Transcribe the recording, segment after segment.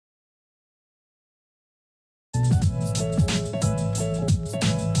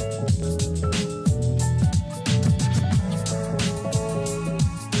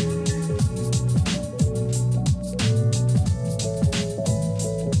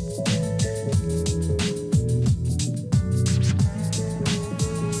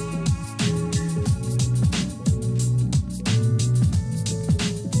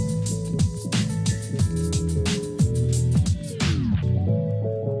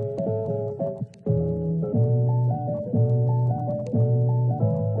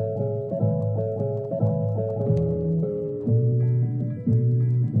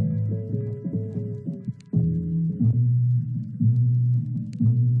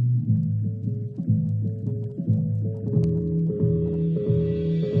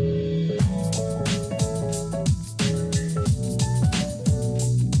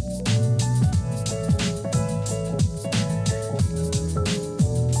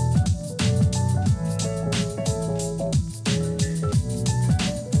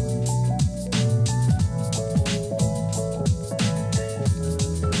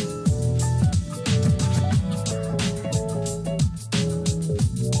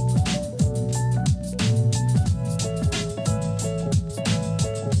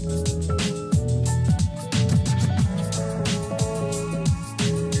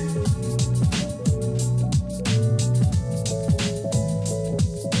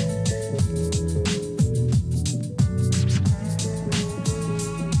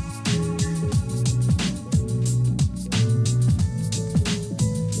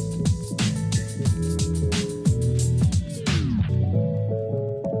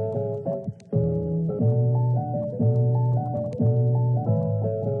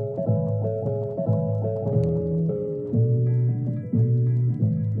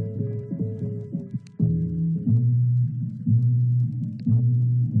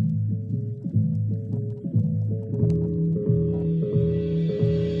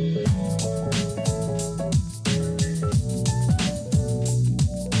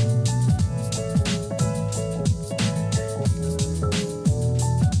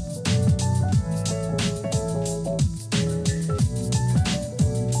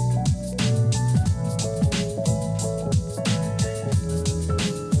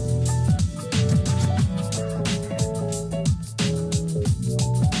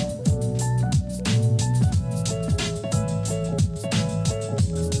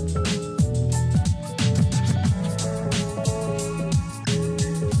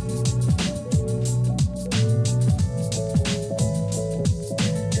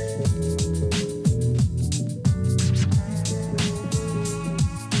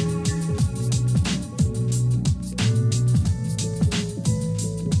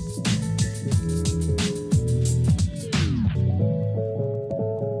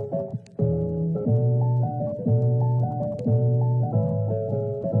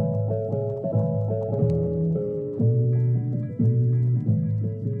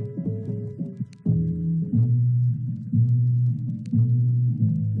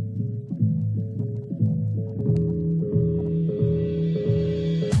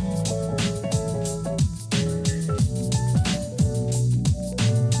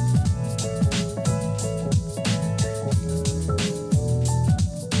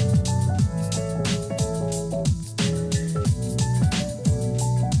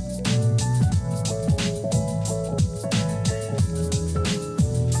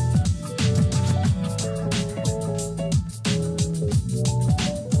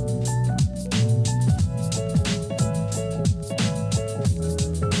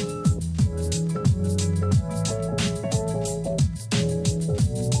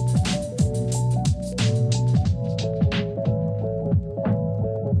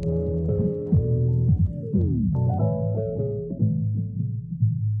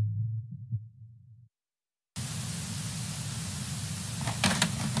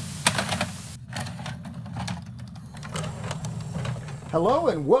Hello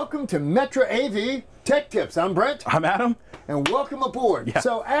and welcome to Metra AV Tech Tips. I'm Brent. I'm Adam. And welcome aboard. Yeah.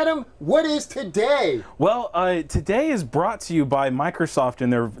 So Adam, what is today? Well, today is brought to you by Microsoft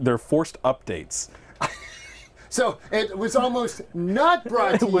and their forced updates. So it was almost not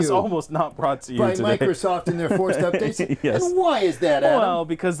brought to you. It was almost not brought to you by today. Microsoft and their forced updates. Yes. And why is that, Adam? Well,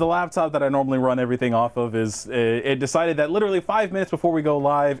 because the laptop that I normally run everything off of is, it decided that literally 5 minutes before we go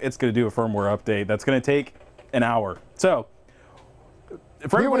live, it's going to do a firmware update. That's going to take an hour. So,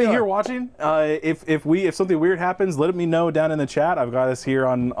 for everybody here watching, if something weird happens, let me know down in the chat. I've got us here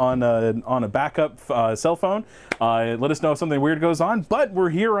on a backup cell phone. Let us know if something weird goes on. But we're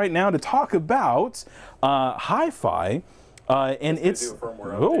here right now to talk about hi-fi, and it's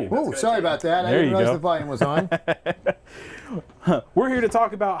oh, sorry about that. I didn't realize the volume was on. We're here to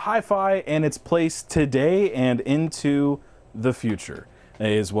talk about hi-fi and its place today and into the future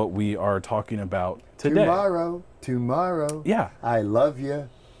is what we are talking about today. Tomorrow. Yeah. I love you.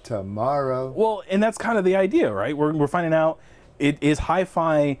 Tomorrow. Well, and that's kind of the idea, right? We're finding out, is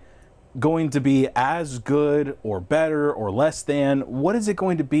hi-fi going to be as good or better or less than? What is it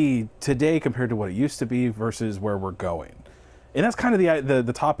going to be today compared to what it used to be versus where we're going? And that's kind of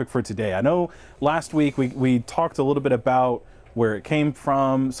the topic for today. I know last week we talked a little bit about where it came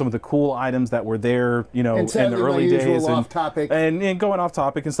from, some of the cool items that were there, you know, in the early days, and going off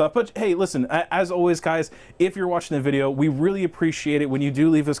topic and stuff. But hey, listen, as always, guys, if you're watching the video, we really appreciate it when you do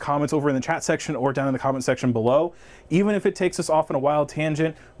leave us comments over in the chat section or down in the comment section below. Even if it takes us off on a wild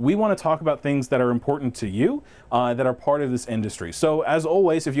tangent, we want to talk about things that are important to you, that are part of this industry. So as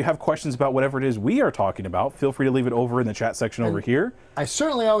always, if you have questions about whatever it is we are talking about, feel free to leave it over in the chat section over here. I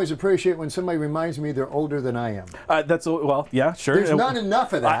certainly always appreciate when somebody reminds me they're older than I am. Well, yeah, sure. There's not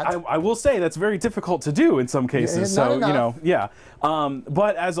enough of that. I will say that's very difficult to do in some cases. So, you know, yeah.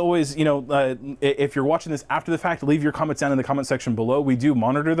 But as always, you know, if you're watching this after the fact, leave your comments down in the comment section below. We do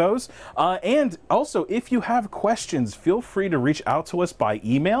monitor those. And also, if you have questions, feel free to reach out to us by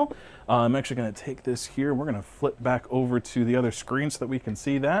email. I'm actually going to take this here. We're going to flip back over to the other screen so that we can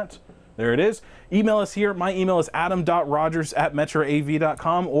see that. There it is. Email us here. My email is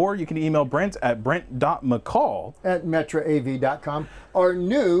adam.rogers@metraav.com, or you can email Brent at brent.mccall@metraav.com, our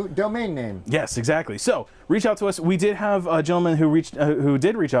new domain name. Yes, exactly. So reach out to us. We did have a gentleman who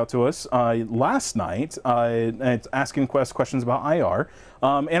did reach out to us last night asking questions about IR,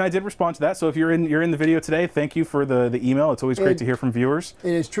 and I did respond to that. So if you're in the video today, thank you for the email. It's always great to hear from viewers.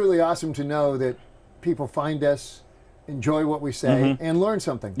 It is truly awesome to know that people find us, enjoy what we say, and learn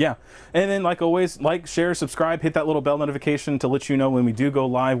something. Yeah. And then, like always, like, share, subscribe, hit that little bell notification to let you know when we do go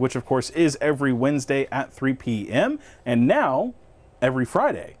live, which, of course, is every Wednesday at 3 p.m. and now every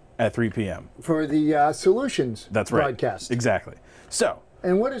Friday at 3 p.m. for the Solutions broadcast. Exactly. So.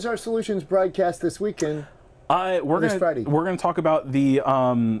 And what is our Solutions broadcast this weekend? Friday. We're going to talk about the,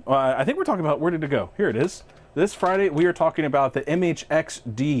 I think we're talking about, where did it go? Here it is. This Friday, we are talking about the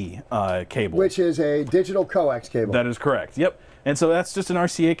MHXD cable. Which is a digital coax cable. That is correct, yep. And so that's just an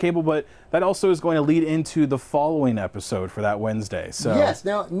RCA cable, but that also is going to lead into the following episode for that Wednesday. So yes,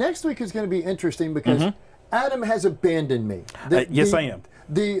 now next week is going to be interesting because Adam has abandoned me. Yes, I am.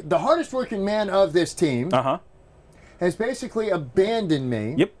 The hardest working man of this team has basically abandoned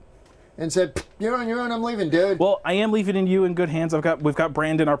me. Yep. And said, "You're on your own. I'm leaving, dude." Well, I am leaving you in good hands. We've got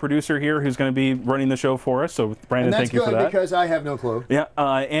Brandon, our producer here, who's going to be running the show for us. So, Brandon, thank you for that. And that's good because I have no clue. Yeah.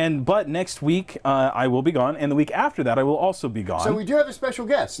 But next week I will be gone, and the week after that I will also be gone. So we do have a special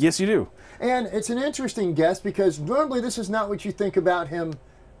guest. Yes, you do. And it's an interesting guest because normally this is not what you think about him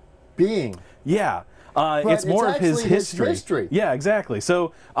being. Yeah. It's more of his history. Yeah, exactly.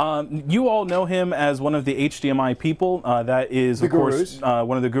 So you all know him as one of the HDMI people. That is, of course,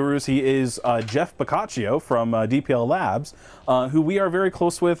 one of the gurus. He is Jeff Boccaccio from DPL Labs, who we are very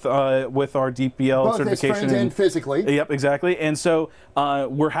close with our DPL certification. Both his friends and physically. Yep, exactly. And so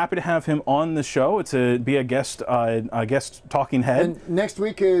we're happy to have him on the show to be a guest talking head. And next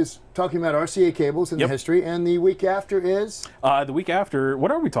week is talking about RCA cables and the history, and the week after is? The week after,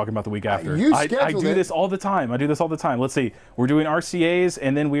 what are we talking about the week after? I do this all the time. I do this all the time. Let's see. We're doing RCAs,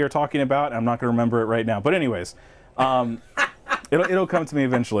 and then we are talking about, I'm not going to remember it right now, but anyways, it'll come to me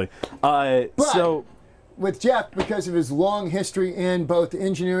eventually. So with Jeff, because of his long history in both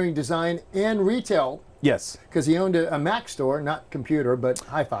engineering, design, and retail. Yes. Because he owned a Mac store, not computer, but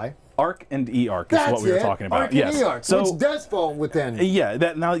hi-fi. ARC and eARC is what we were talking about. ARC and eARC, so, which does fall within. Yeah,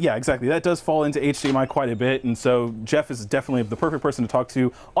 exactly. That does fall into HDMI quite a bit, and so Jeff is definitely the perfect person to talk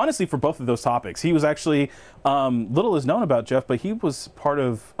to, honestly, for both of those topics. He was actually, little is known about Jeff, but he was part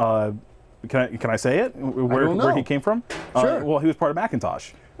of, can I say it? Where he came from? Sure. Well, he was part of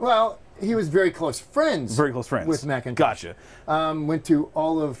Macintosh. Well, he was very close friends. Very close friends. With Macintosh. Gotcha. Went to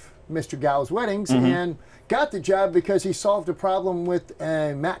all of Mr. Gow's weddings and got the job because he solved a problem with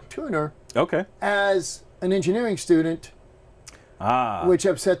a Mac tuner Okay. as an engineering student, which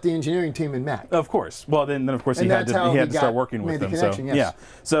upset the engineering team in Mac. Of course. Well, then of course he And had that's how to he start working with made the them. So connection, yes. yeah.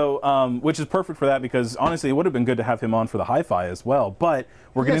 So which is perfect for that because honestly, it would have been good to have him on for the hi-fi as well. But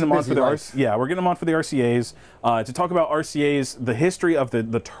we're getting him on for the we're getting him on for the RCAs to talk about RCAs, the history of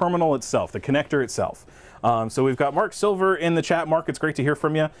the terminal itself, the connector itself. So we've got Mark Silver in the chat. Mark, it's great to hear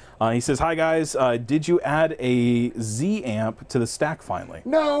from you. He says, "Hi guys, did you add a Z amp to the stack finally?"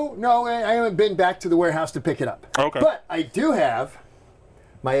 No, I haven't been back to the warehouse to pick it up. Okay. But I do have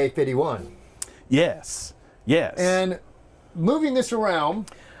my 851. Yes. Yes. And moving this around.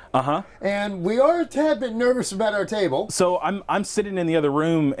 And we are a tad bit nervous about our table. So I'm sitting in the other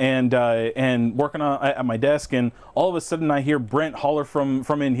room and working at my desk, and all of a sudden I hear Brent holler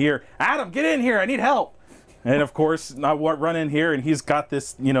from in here, "Adam, get in here! I need help!" And of course I run in here, and he's got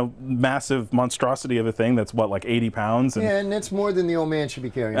this massive monstrosity of a thing that's what, like 80 pounds. And, yeah, and it's more than the old man should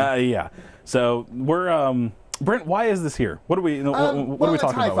be carrying. Yeah. So we're Brent, why is this here? What are we what are we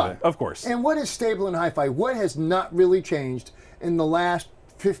talking about with it? Of course. And what is stable in hi-fi? What has not really changed in the last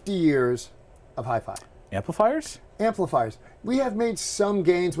 50 years of hi-fi? Amplifiers? Amplifiers. We have made some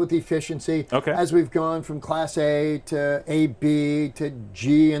gains with efficiency as we've gone from Class A to AB to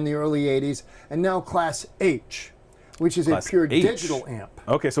G in the early 80s, and now Class H, which is Class a pure H. digital amp.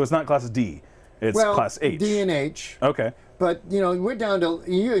 Okay, so it's not Class D. It's Class H. D and H. Okay. But, we're down to,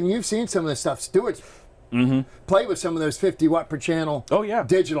 and you've seen some of the stuff. Stuart's play with some of those 50 watt per channel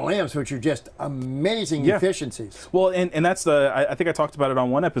digital amps, which are just amazing efficiencies. Well, and that's I think I talked about it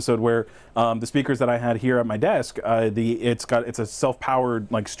on one episode where the speakers that I had here at my desk, it's a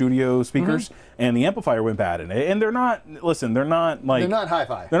self-powered like studio speakers, and the amplifier went bad in it. And they're not they're not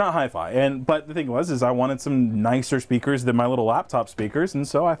hi-fi. They're not hi-fi. But the thing is I wanted some nicer speakers than my little laptop speakers, and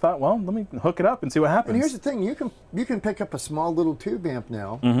so I thought, well, let me hook it up and see what happens. And here's the thing, you can pick up a small little tube amp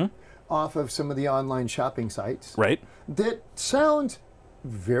now. Off of some of the online shopping sites. Right. That sounds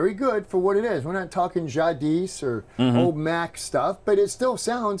very good for what it is. We're not talking Jadis or old Mac stuff, but it still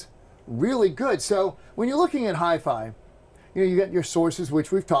sounds really good. So when you're looking at hi-fi, you got your sources,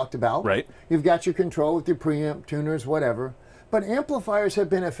 which we've talked about. Right. You've got your control with your preamp, tuners, whatever. But amplifiers have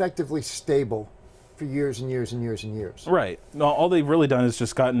been effectively stable for years and years and years and years. Right. No, all they've really done is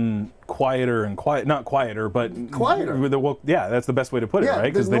just gotten quieter and not quieter, but quieter. Yeah, that's the best way to put it,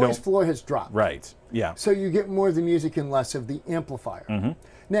 right? Because the noise floor has dropped. Right. Yeah. So you get more of the music and less of the amplifier.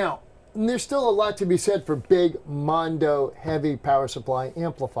 Now, there's still a lot to be said for big Mondo heavy power supply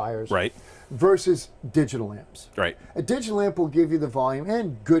amplifiers. Right. Versus digital amps. Right. A digital amp will give you the volume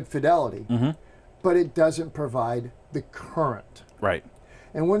and good fidelity, but it doesn't provide the current. Right.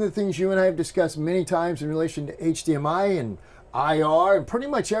 And one of the things you and I have discussed many times in relation to HDMI and IR and pretty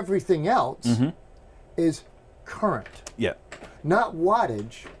much everything else is current. Yeah. Not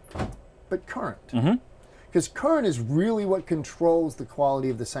wattage, but current. Because current is really what controls the quality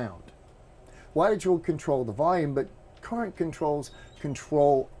of the sound. Wattage will control the volume, but current controls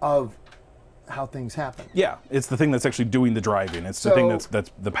control of how things happen. Yeah, it's the thing that's actually doing the driving. It's the thing that's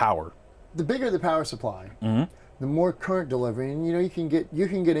the power. The bigger the power supply, the more current delivery, and you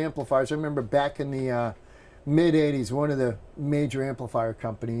can get amplifiers. I remember back in the mid '80s, one of the major amplifier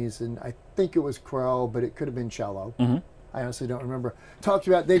companies, and I think it was Krell, but it could have been Cello. I honestly don't remember. Talked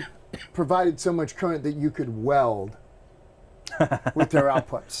about they provided so much current that you could weld with their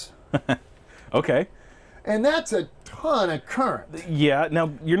outputs. Okay. And that's a ton of current. Yeah.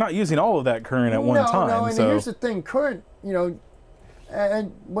 Now you're not using all of that current at one time. No, and here's the thing: current,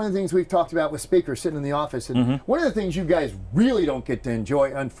 and one of the things we've talked about with speakers sitting in the office, and one of the things you guys really don't get to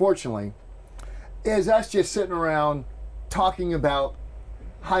enjoy, unfortunately, is us just sitting around talking about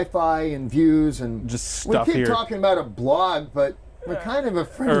hi-fi and views and just stuff here. We keep talking about a blog, but we're kind of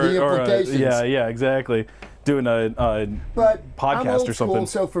afraid of the implications. Yeah, exactly. Doing a podcast or something.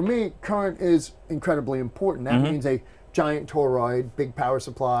 So for me, current is incredibly important. That means a giant toroid, big power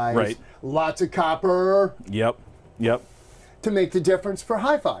supplies, lots of copper. Yep. To make the difference for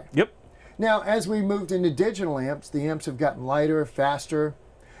hi-fi. Yep. Now, as we moved into digital amps, the amps have gotten lighter, faster,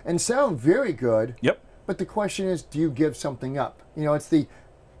 and sound very good. Yep. But the question is, do you give something up? It's the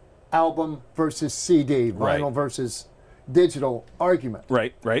album versus CD, vinyl versus digital argument.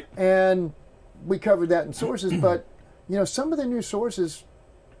 Right. And we covered that in sources, but some of the new sources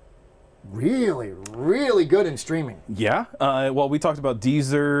really, really good in streaming. Yeah. Well, we talked about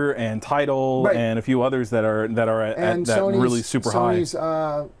Deezer and Tidal and a few others that are at that really super Sony's,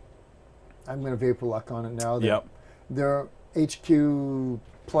 high. I'm going to vapor lock on it now. Yep. Their HQ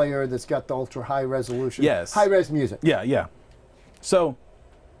player that's got the ultra high resolution. Yes. High res music. Yeah, yeah. So,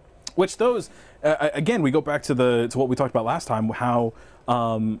 which those again, we go back to what we talked about last time. How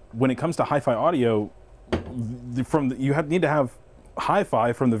when it comes to hi-fi audio, need to have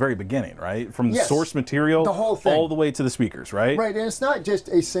hi-fi from the very beginning, right? From the source material, the whole thing, all the way to the speakers, right? Right, and it's not just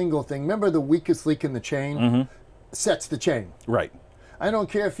a single thing. Remember, the weakest link in the chain sets the chain. Right. I don't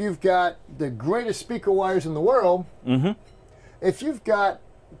care if you've got the greatest speaker wires in the world. If you've got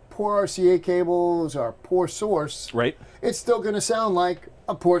poor RCA cables or poor source, right, it's still going to sound like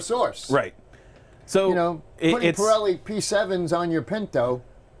a poor source. Right. So putting Pirelli P7s on your Pinto,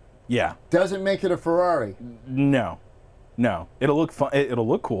 doesn't make it a Ferrari. No. It'll look fun. It'll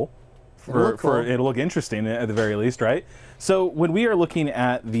look cool. It'll look interesting at the very least, right? So when we are looking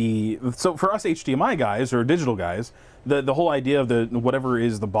at for us HDMI guys or digital guys, the whole idea of whatever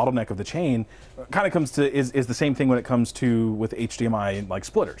is the bottleneck of the chain kind of comes to is the same thing when it comes to with HDMI like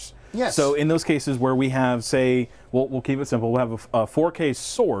splitters. Yes. So in those cases where we have, say, we'll keep it simple. We'll have a 4K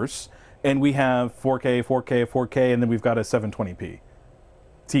source and we have 4K, 4K, 4K, and then we've got a 720p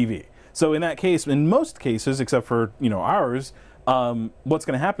TV. So in that case, in most cases, except for ours, what's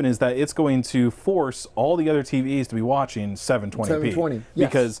going to happen is that it's going to force all the other TVs to be watching 720p. 720, yes.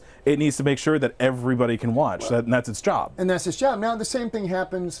 Because it needs to make sure that everybody can watch. And that's its job. And that's its job. Now the same thing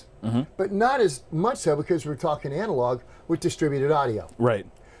happens, but not as much so because we're talking analog with distributed audio. Right.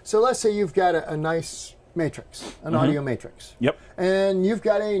 So let's say you've got a nice matrix, an audio matrix. Yep. And you've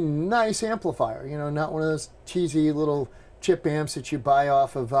got a nice amplifier, not one of those cheesy little chip amps that you buy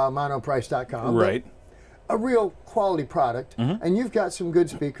off of monoprice.com. Right. A real quality product. And you've got some good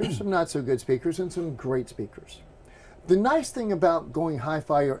speakers, some not so good speakers, and some great speakers. The nice thing about going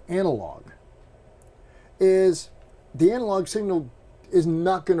hi-fi or analog is the analog signal is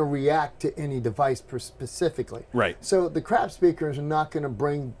not going to react to any device specifically. Right. So the crap speakers are not going to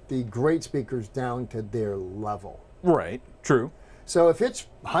bring the great speakers down to their level. Right. True. So if it's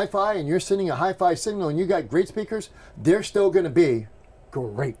hi-fi and you're sending a hi-fi signal and you got great speakers, they're still going to be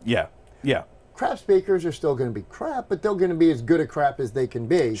great. Yeah. Yeah. Crap speakers are still going to be crap, but they're going to be as good a crap as they can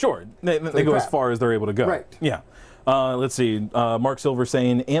be. Sure. They go as far as they're able to go. Right. Yeah. Let's see. Mark Silver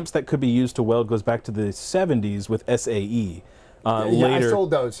saying amps that could be used to weld goes back to the 70s with SAE. Later, I sold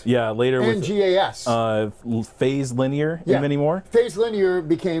those. Yeah, later and with GAS. Phase Linear and many more. Phase Linear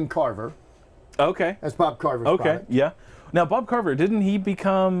became Carver. Okay. That's Bob Carver's Okay, product. yeah. Now, Bob Carver, didn't he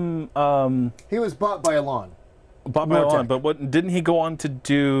become... he was bought by Elan. Bought by Elan, but didn't he go on to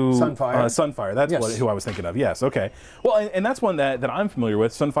do... Sunfire. Sunfire, that's who I was thinking of, yes, okay. Well, and that's one that I'm familiar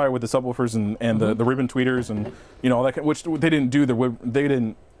with, Sunfire with the subwoofers and the ribbon tweeters and, all that, which they didn't do, they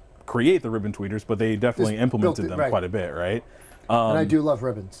didn't create the ribbon tweeters, but they definitely implemented them quite a bit, right? And I do love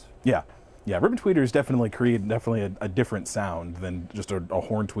ribbons. Yeah. Yeah, ribbon tweeters definitely create a different sound than just a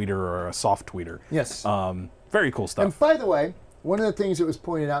horn tweeter or a soft tweeter. Yes. Very cool stuff. And by the way, one of the things that was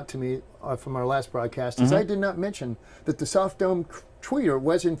pointed out to me from our last broadcast is I did not mention that the soft dome tweeter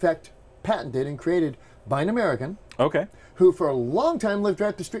was in fact patented and created by an American. Okay. Who for a long time lived right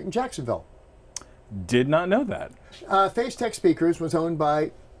up the street in Jacksonville. Did not know that. Phase Tech Speakers was owned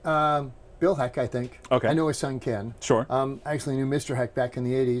by Bill Heck, I think. Okay. I know his son Ken. Sure. I actually knew Mr. Heck back in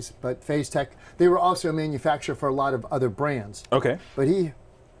the 80s, but Phase Tech, they were also a manufacturer for a lot of other brands. Okay. But he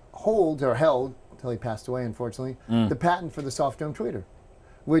held, until he passed away, unfortunately, the patent for the soft dome tweeter,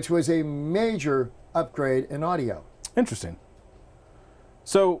 which was a major upgrade in audio. Interesting.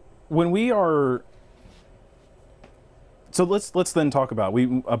 So when we are, so let's then talk about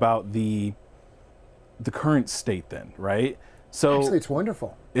the current state then, right? So actually, it's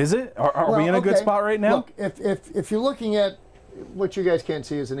wonderful. Is it? Are we in a good spot right now? Look, if you're looking at what you guys can't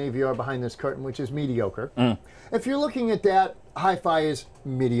see is an AVR behind this curtain, which is mediocre. If you're looking at that, hi-fi is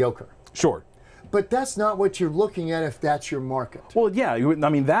mediocre. Sure. But that's not what you're looking at if that's your market. Well, yeah, I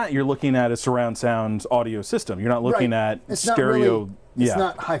mean that you're looking at a surround sound audio system. You're not looking at it's stereo. It's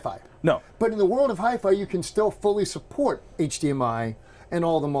not hi-fi. No. But in the world of hi-fi, you can still fully support HDMI and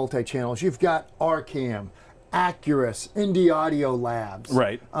all the multi-channels. You've got RCAM, Accurus, Indie Audio Labs,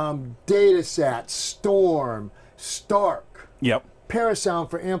 right? Datasat, Storm, Stark. Yep. Parasound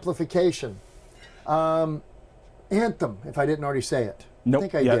for amplification. Anthem, if I didn't already say it. Nope. I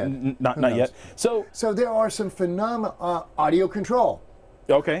think I did. Not yet. So there are some phenomenal audio control.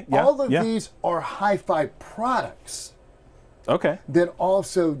 Okay. Yeah. All of these are hi-fi products. Okay. That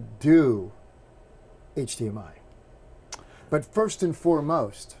also do HDMI. But first and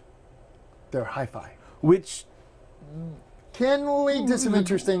foremost, they're hi-fi. Which can lead to some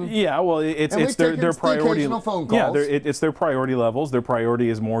interesting. Yeah, well, it's their priority. Phone calls. Yeah, it's their priority levels. Their priority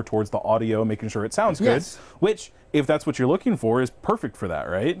is more towards the audio, making sure it sounds good. Yes. Which, if that's what you're looking for, is perfect for that,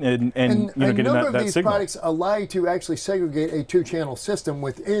 right? And And you know, a getting number that of these signal. products allow you to actually segregate a 2-channel system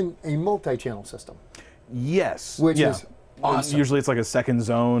within a multi-channel system. Yes, Which yeah. is awesome. Usually, it's like a second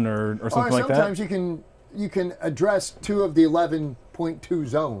zone or something Or like that. sometimes you can address 2 of the 11.2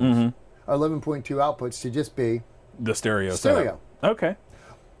 zones, Mm-hmm. or 11.2 outputs to just be The stereo. stereo. Setup. Okay.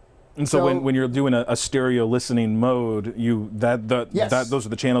 And so, So- when you're doing a stereo listening mode, Yes. those are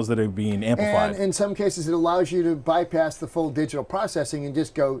the channels that are being amplified. And in some cases, it allows you to bypass the full digital processing and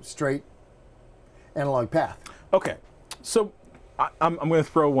just go straight analog path. Okay, so I'm going to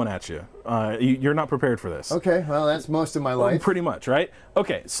throw one at you. You're not prepared for this. Okay, well, that's most of my life. Pretty much, right?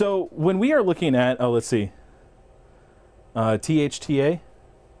 Okay, so when we are looking at, let's see, THTA.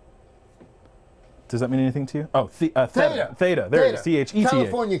 Does that mean anything to you? Oh, Theta. Theta. There it is. THETA.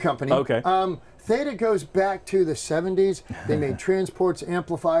 California company. Okay. Theta goes back to the 70s. They made transports,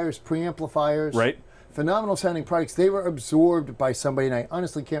 amplifiers, preamplifiers. Right. Phenomenal sounding products. They were absorbed by somebody, and I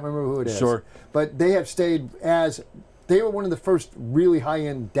honestly can't remember who it is. Sure. But they have stayed they were one of the first really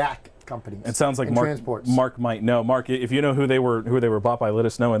high-end DAC companies. It sounds like in transports. Mark might know. Mark, if you know who they were bought by, let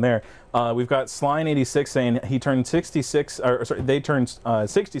us know in there. We've got Sline86 saying he turned 66, or sorry, they turned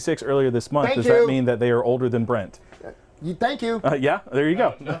 66 earlier this month. Thank Does you. that mean that they are older than Brent? Thank you. Yeah, there you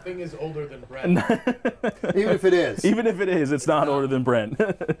go. Nothing is older than Brent. Even if it is. Even if it is, it's not older than Brent.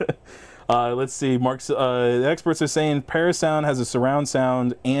 Let's see. Mark's the experts are saying Parasound has a surround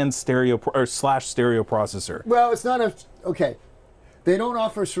sound and stereo slash stereo processor. Well, it's not okay. They don't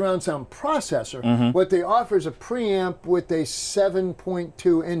offer a surround sound processor. Mm-hmm. What they offer is a preamp with a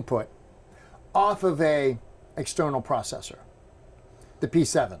 7.2 input off of a external processor, the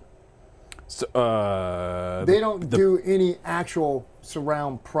P7. So, They don't do any actual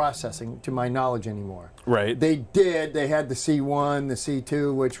surround processing, to my knowledge, anymore. right. They did. They had the C1, the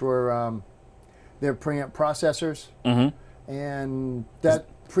C2, which were their preamp processors, and that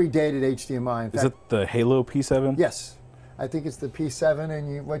predated HDMI. In Is fact, it the Halo P7? yes, I think it's the P7,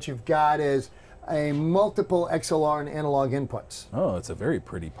 and what you've got is a multiple XLR and analog inputs. Oh, it's a very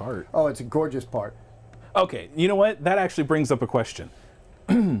pretty part. Oh, it's a gorgeous part. Okay, you know what? That actually brings up a question.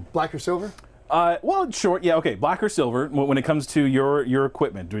 Black or silver? Well, short, yeah, okay. Black or silver. When it comes to your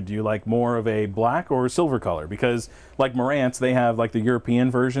equipment, do you like more of a black or silver color? Because like Marantz, they have like the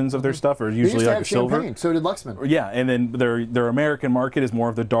European versions of their stuff, or They usually used to like have a silver. champagne. So did Luxman. Yeah, and then their American market is more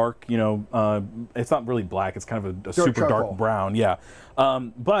of the dark. You know, it's not really black. It's kind of a super charcoal. dark brown. Yeah.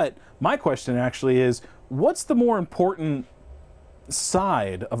 But my question actually is, what's the more important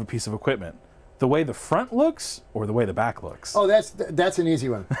side of a piece of equipment? The way the front looks or the way the back looks? Oh, that's an easy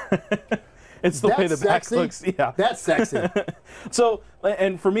one. It's the way the That's back sexy. looks. Yeah. That's sexy. So,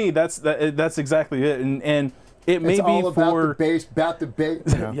 and for me, that's exactly it. And it may It's be all about for the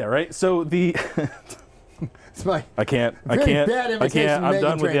bass, You know. yeah, right. So It's my I can't. bad imitation I'm Megan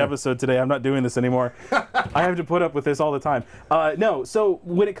done with the Trainor. episode today. I'm not doing this anymore. I have to put up with this all the time. No. So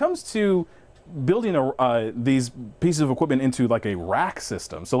when it comes to building these pieces of equipment into like a rack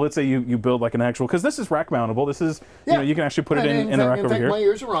system. So let's say you build like an actual, because this is rack mountable. This is you know, you can actually put it in the rack over here. My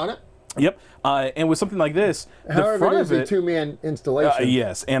ears are on it. Yep. And with something like this, the However, front it is of a it. two-man installation.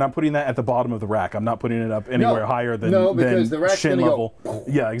 Yes, and I'm putting that at the bottom of the rack. I'm not putting it up anywhere higher than, because the rack's shin gonna level. go.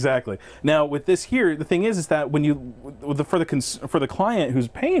 Yeah, exactly. Now with this here, the thing is that when you for the client who's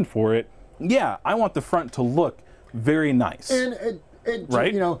paying for it, yeah, I want the front to look very nice. And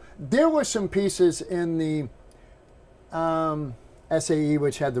Right? you know, there were some pieces in the SAE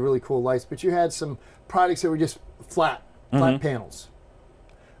which had the really cool lights, but you had some products that were just flat panels.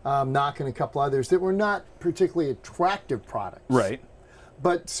 Knock and a couple others that were not particularly attractive products. Right.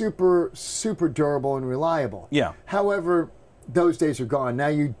 But super durable and reliable. Yeah. However, those days are gone. Now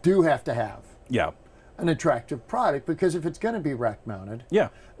you do have to have Yeah. an attractive product, because if it's going to be rack mounted, Yeah.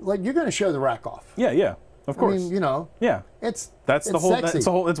 like, you're going to show the rack off. Yeah. Yeah. Of course. I mean, you know, yeah. it's That's the it's whole. sexy. That's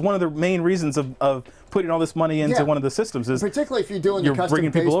the whole. It's one of the main reasons of putting all this money into Yeah. one of the systems is particularly if you're doing you're the custom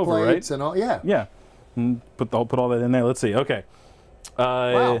bringing people base over, plates right? and all. Yeah. Yeah. Put all that in there. Let's see. Okay.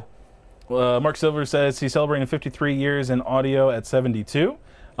 Wow. Mark Silver says he's celebrating 53 years in audio at 72.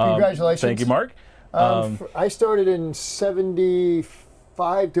 Congratulations. Thank you, Mark. I started in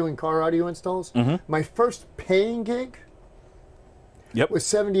 '75 doing car audio installs. My first paying gig Yep. was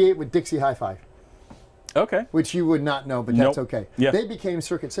 '78 with Dixie Hi-Fi, Okay. which you would not know, but that's Nope. okay. Yeah. They became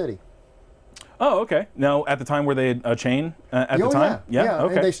Circuit City. Oh, okay. Now, at the time, were they a chain at the time? Yeah.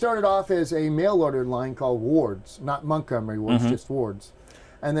 Okay. And they started off as a mail order line called Wards, not Montgomery Wards, just Wards.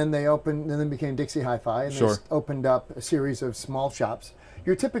 and then they opened, and then became Dixie Hi-Fi, and Sure. they opened up a series of small shops.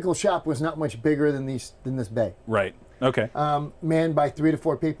 Your typical shop was not much bigger than this bay, Right. Okay. manned by 3 to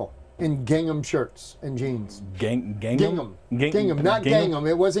 4 people in gingham shirts and jeans. Gingham. Gingham, not Gangnam.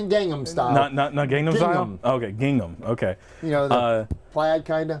 It wasn't Gangnam style. Not Gangnam style. Okay, gingham. Okay. You know, the plaid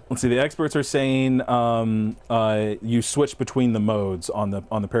kind of. Let's see. The experts are saying you switch between the modes on the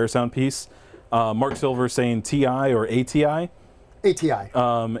Parasound piece. Mark Silver saying TI or ATI. ATI.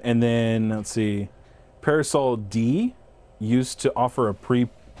 And then let's see, Parasol D used to offer a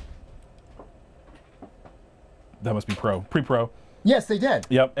that must be pre-pro. Yes, they did.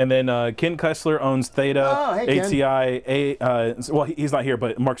 Yep. And then Ken Kessler owns Theta, Oh, hey, Ken. ATI. Well, he's not here,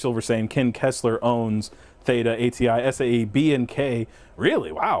 but Mark Silver saying Ken Kessler owns Theta, ATI, SAE, B, and K.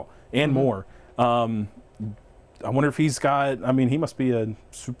 Really? Wow. And more. I wonder if he's got. I mean, he must be a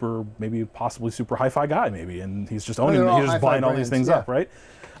super, maybe possibly super hi-fi guy, maybe, and he's just owning. They're all He's just hi-fi buying all these brands, things yeah. up, right?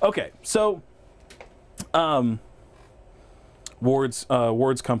 Okay, so. Ward's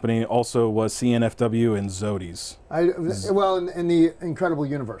company also was CNFW and Zodi's. Well, in the Incredible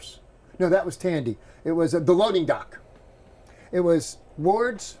Universe. No, that was Tandy. It was the loading dock. It was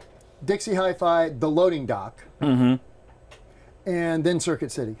Ward's, Dixie Hi-Fi, the loading dock, and then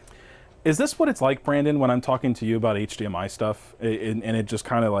Circuit City. Is this what it's like, Brandon, when I'm talking to you about HDMI stuff, and it just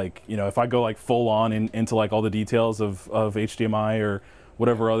kind of like, you know, if I go like full on into like all the details of HDMI or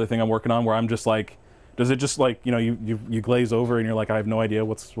whatever other thing I'm working on, where I'm just like, does it just like, you know, you glaze over and you're like, I have no idea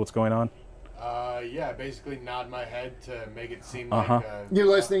what's going on? Yeah, basically nod my head to make it seem like You're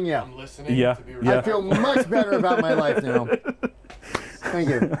listening, yeah. I'm listening. Yeah, To be yeah. I feel much better about my life now. Thank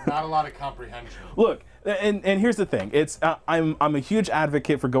you. Not a lot of comprehension. Look, and here's the thing. It's I'm a huge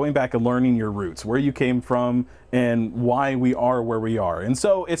advocate for going back and learning your roots, where you came from, and why we are where we are. And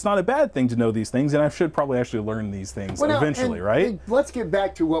so it's not a bad thing to know these things, and I should probably actually learn these things eventually, right? Let's get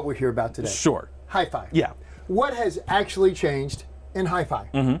back to what we're here about today. Sure. Hi-Fi. Yeah. What has actually changed in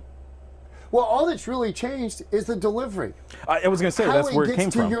Hi-Fi? Well, all that's really changed is the delivery. I was going to say How that's where it gets came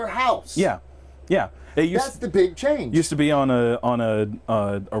to from. your house. Yeah. Yeah. It That's the big change. used to be on a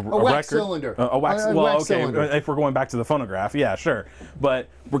wax record, cylinder. a wax. A Well, wax okay. cylinder. If we're going back to the phonograph, yeah, sure. But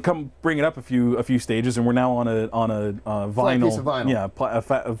we're bring it up a few stages, and we're now on a vinyl. Flat piece of vinyl.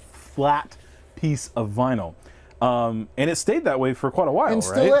 Yeah, a flat piece of vinyl. And it stayed that way for quite a while, And right?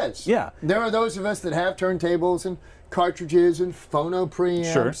 still is. Yeah. There are those of us that have turntables and cartridges and phono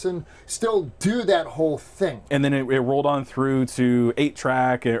preamps and still do that whole thing. And then it rolled on through to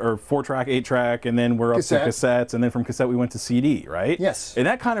 8-track or 4-track, 8-track, and then we're up to cassettes, and then from cassette we went to CD, right? Yes. And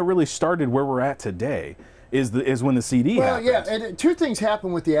that kind of really started where we're at today, is when the CD happened. Well, yeah, and two things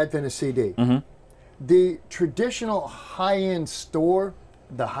happened with the advent of CD. The traditional high-end store,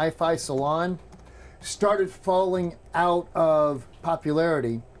 the hi-fi salon, started falling out of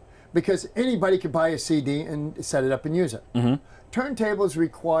popularity because anybody could buy a CD and set it up and use it. Turntables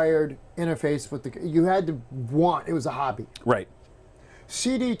required interface with the, you had to want, it was a hobby. Right.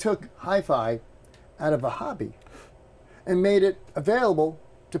 CD took hi-fi out of a hobby and made it available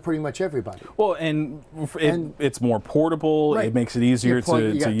to pretty much everybody. Well, and it's more portable. Right. It makes it easier You got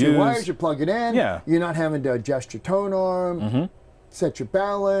to two use. wires, you plug it in. Yeah. You're not having to adjust your tone arm, set your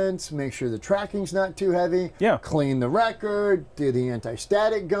balance, make sure the tracking's not too heavy. Yeah. Clean the record, do the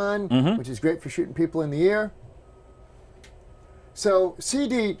anti-static gun, which is great for shooting people in the ear. So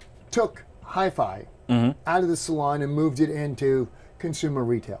CD took hi-fi out of the salon and moved it into consumer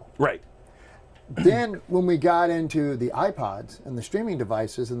retail. Right. Then when we got into the iPods and the streaming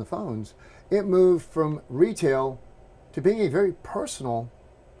devices and the phones, it moved from retail to being a very personal,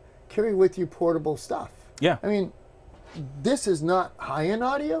 carry with you portable stuff. Yeah. I mean, this is not high-end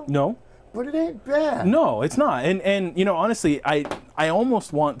audio, No. but it ain't bad. No, it's not. And you know, honestly, I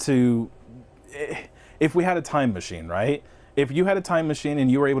almost want to, if we had a time machine, right? If you had a time machine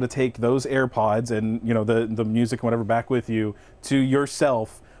and you were able to take those AirPods and, you know, the music and whatever back with you to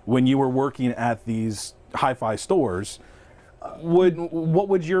yourself when you were working at these hi-fi stores, what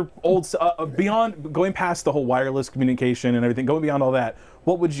would your old beyond going past the whole wireless communication and everything, going beyond all that,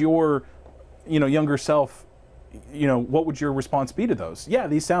 what would your, you know, younger self, you know, what would your response be to those? Yeah,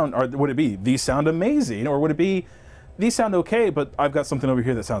 these sound, or would it be these sound amazing, or would it be these sound okay, but I've got something over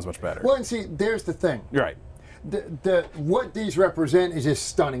here that sounds much better? Well, and see, there's the thing. You're right. What these represent is just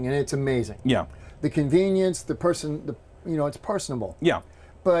stunning, and it's amazing. Yeah. The convenience, you know, it's personable. Yeah.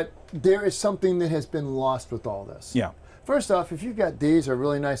 But there is something that has been lost with all this. Yeah. First off, if you've got these, a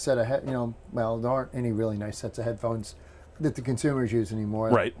really nice set of, well, there aren't any really nice sets of headphones that the consumers use anymore.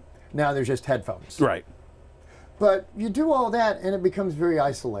 Right. Now they're just headphones. Right. But you do all that, and it becomes very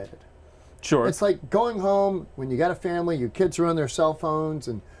isolated. Sure. It's like going home when you got a family, your kids are on their cell phones,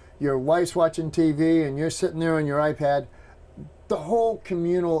 and your wife's watching TV, and you're sitting there on your iPad. The whole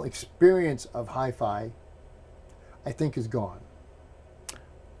communal experience of hi-fi, I think, is gone.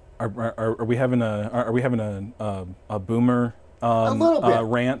 Are we having a boomer A little bit.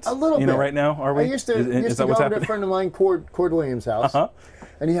 rant? A little bit. Right now, are we? I used to is that go what's over to a happening? friend of mine, Cord Williams' house,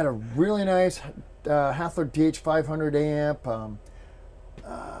 and he had a really nice Hathler DH500 amp.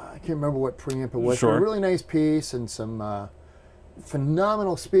 I can't remember what preamp it was, Sure. but a really nice piece and some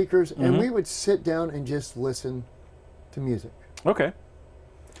phenomenal speakers, and we would sit down and just listen to music. Okay.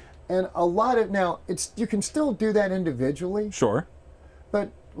 And a lot of now, you can still do that individually, Sure.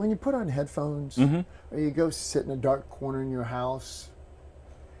 but when you put on headphones or you go sit in a dark corner in your house,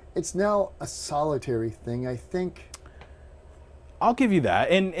 it's now a solitary thing. I think I'll give you that,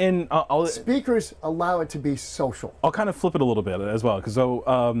 and I'll speakers allow it to be social. I'll kind of flip it a little bit as well, because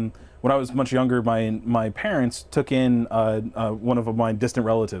when I was much younger, my parents took in one of my distant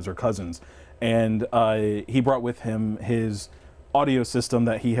relatives or cousins, and he brought with him his audio system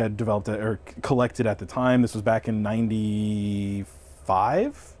that he had developed or collected at the time. This was back in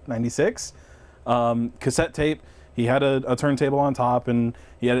 95, 96. Cassette tape. He had a turntable on top, and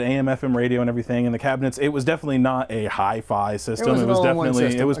he had an AM/FM radio and everything. And the cabinets. It was definitely not a hi-fi system. It was definitely.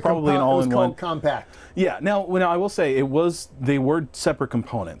 system. It was probably an all-in-one. It was called compact. Yeah. Now, I will say they were separate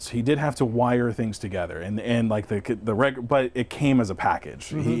components. He did have to wire things together, and like but it came as a package.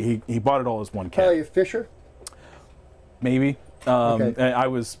 He bought it all as one kit. Probably a Fisher. Maybe. Okay. I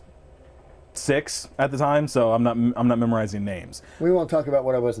was 6 at the time, so I'm not memorizing names. We won't talk about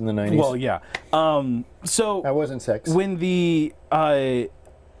what I was in the 90s. Well, yeah. So I wasn't 6. when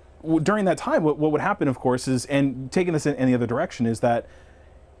during that time, what would happen, of course, is, and taking this in the other direction, is that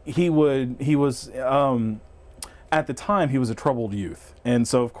he was at the time he was a troubled youth, and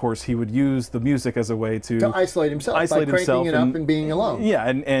so of course he would use the music as a way to isolate himself by cranking it up and being alone. Yeah,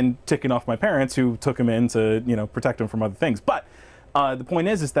 and ticking off my parents, who took him in to protect him from other things. But the point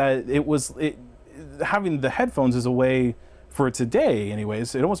is that having the headphones is a way for today,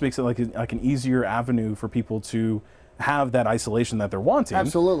 anyways. It almost makes it like an easier avenue for people to have that isolation that they're wanting.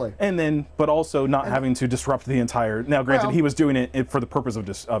 Absolutely. And then, but also not having to disrupt the entire. Now, granted, he was doing it for the purpose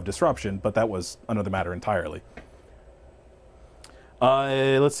of disruption, but that was another matter entirely.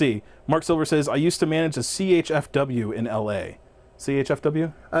 Let's see. Mark Silver says, I used to manage a CHFW in LA.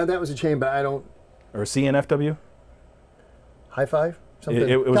 CHFW? That was a chain, but I don't. Or CNFW? High Five? Something.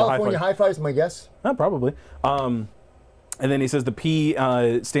 It was California a High Five is my guess. Probably. And then he says the P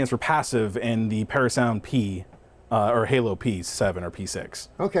stands for passive, and the Parasound P, or Halo P7 or P6.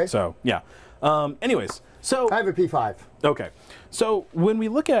 Okay. So, yeah. Anyways, so. I have a P5. Okay. So when we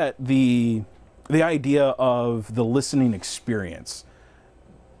look at the idea of the listening experience,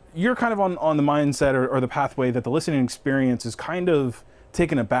 you're kind of on the mindset or the pathway that the listening experience is kind of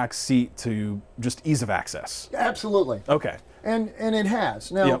taking a back seat to just ease of access. Absolutely. Okay. And it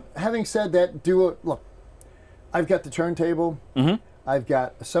has. Now, having said that, look, I've got the turntable. I've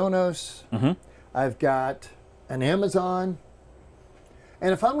got a Sonos. I've got an Amazon.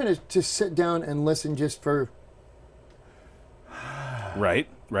 And if I'm going to just sit down and listen just for... Right.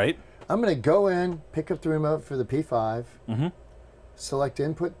 I'm going to go in, pick up the remote for the P5, select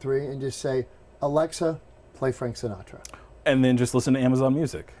input 3, and just say, Alexa, play Frank Sinatra. And then just listen to Amazon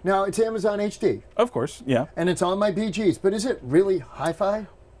Music. Now, it's Amazon HD. Of course, yeah. And it's on my BGs, but is it really hi-fi?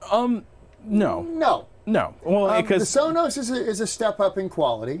 No. No. Well, because the Sonos is a step up in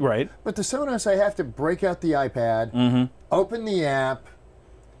quality. Right. But the Sonos, I have to break out the iPad, open the app,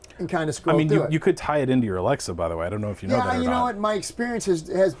 and kind of scroll through it. You could tie it into your Alexa, by the way. I don't know if you know that or not. Yeah, you know what? My experience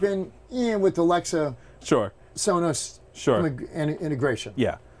has been with Alexa. Sure. Sonos. Sure. Integration.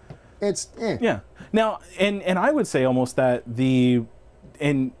 Yeah. It's Yeah. Now, and I would say almost that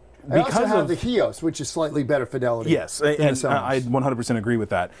I also have the Hios, which is slightly better fidelity. Yes, than and the Sonos. I 100% agree with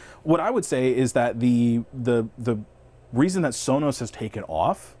that. What I would say is that the reason that Sonos has taken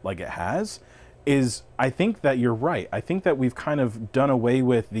off like it has is, I think that you're right. I think that we've kind of done away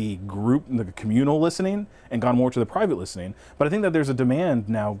with the communal listening and gone more to the private listening. But I think that there's a demand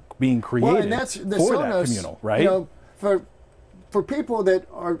now being created and that's the for Sonos, that communal, right? You know, for people that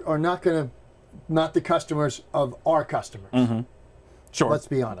are not the customers of our customers. Sure. Let's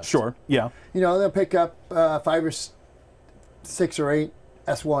be honest. Sure. Yeah. You know, they'll pick up 5 or 6 or 8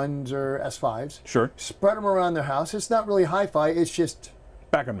 S1s or S5s. Sure. Spread them around their house. It's not really hi-fi. It's just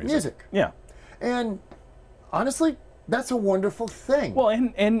background music. Yeah. And honestly, that's a wonderful thing. Well,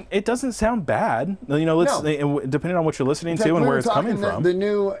 and it doesn't sound bad. You know, depending on what you're listening to and where it's coming from. The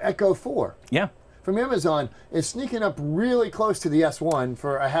new Echo 4. Yeah. from Amazon is sneaking up really close to the S1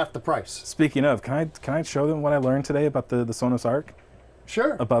 for a half the price. Speaking of, can I show them what I learned today about the Sonos Arc?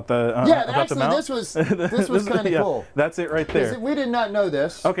 Sure. About the actually, about the mount? this was kind of cool. That's it right there. We did not know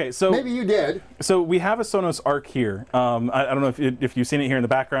this. Okay, so maybe you did. So we have a Sonos Arc here. I don't know if you've seen it here in the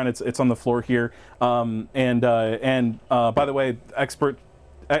background. It's on the floor here. By the way,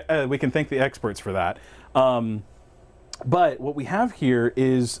 we can thank the experts for that. But what we have here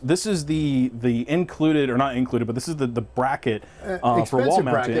is, this is the included, or not included, but this is the bracket for wall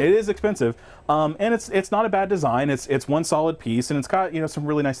mounted. It is expensive, and it's not a bad design. It's one solid piece, and it's got some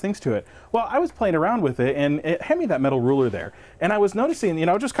really nice things to it. Well, I was playing around with it, and it had me that metal ruler there, and I was noticing,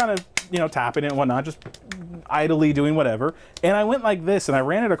 just kind of tapping it and whatnot, just idly doing whatever, and I went like this, and I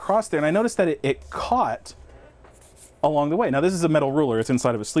ran it across there, and I noticed that it caught along the way. Now this is a metal ruler; it's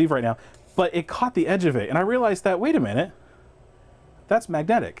inside of a sleeve right now. But it caught the edge of it, and I realized that, wait a minute, that's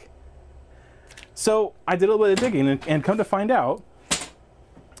magnetic. So I did a little bit of digging, and come to find out,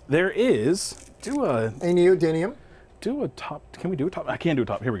 there is, a neodymium. Do a top, can we do a top? I can do a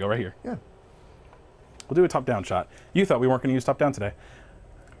top, here we go, right here. Yeah. We'll do a top-down shot. You thought we weren't gonna use top-down today.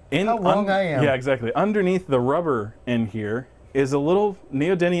 How wrong I am. Yeah, exactly. Underneath the rubber in here is a little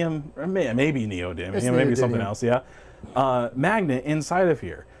neodymium, or maybe neodymium, maybe something else, yeah. Magnet inside of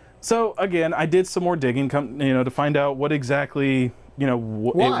here. So again, I did some more digging, to find out what exactly it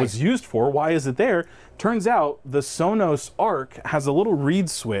was used for. Why is it there? Turns out the Sonos Arc has a little reed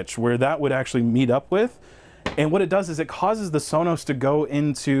switch where that would actually meet up with, and what it does is it causes the Sonos to go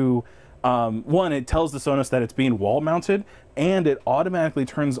into one. It tells the Sonos that it's being wall mounted, and it automatically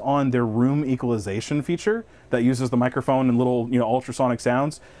turns on their room equalization feature that uses the microphone and little ultrasonic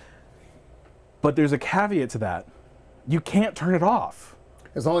sounds. But there's a caveat to that: you can't turn it off.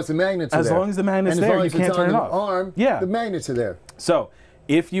 As long as the magnets are there. As long as the magnet's there, you can't turn it off. Arm, yeah. The magnets are there. So,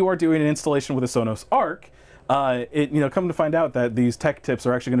 if you are doing an installation with a Sonos Arc, come to find out that these tech tips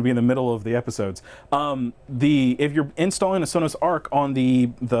are actually going to be in the middle of the episodes. If you're installing a Sonos Arc on the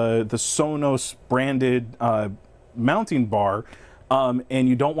Sonos branded mounting bar, and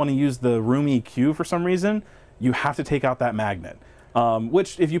you don't want to use the room EQ for some reason, you have to take out that magnet.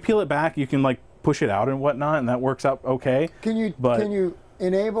 Which, if you peel it back, you can push it out and whatnot, and that works out okay. Can you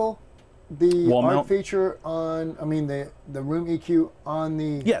enable the wall ARC mount feature on, the room EQ on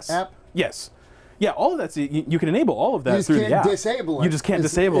the app? Yes. Yeah, all of that, you can enable all of that through the app. You just can't disable it. You just can't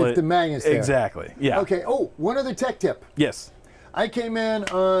disable it. If the magnet's there. Exactly, yeah. Okay, one other tech tip. Yes. I came in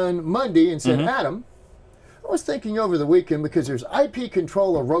on Monday and said, Adam, I was thinking over the weekend, because there's IP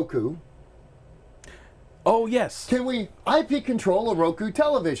control of Roku. Oh, yes. Can we IP control a Roku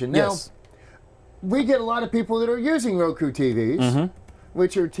television? Now, yes. We get a lot of people that are using Roku TVs,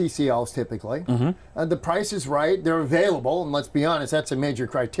 which are TCLs typically. The price is right, they're available, and let's be honest, that's a major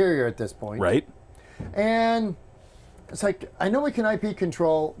criteria at this point. Right. And it's like, I know we can IP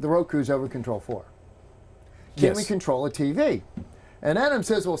control the Rokus over Control 4. Can we control a TV? And Adam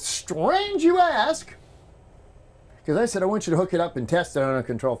says, well, strange you ask. Because I said, I want you to hook it up and test it on a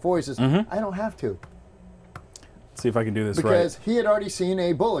Control 4. He says, I don't have to. Let's see if I can do this right. Because he had already seen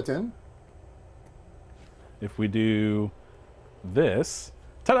a bulletin. If we do this,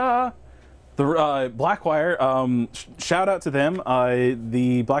 ta-da! The Blackwire, shout out to them.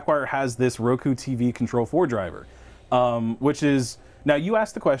 The Blackwire has this Roku TV Control 4 driver, which is, now you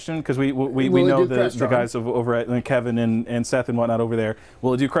asked the question, because we know the guys over at Kevin and Seth and whatnot over there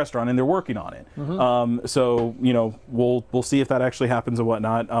will do Crestron, and they're working on it. So we'll see if that actually happens and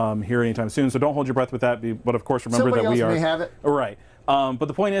whatnot here anytime soon. So don't hold your breath with that. But of course, remember Somebody that we else are may have it. Right. But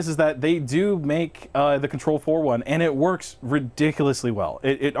the point is that they do make the Control 4 one, and it works ridiculously well.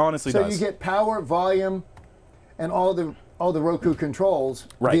 It honestly does. So you get power, volume, and all the Roku controls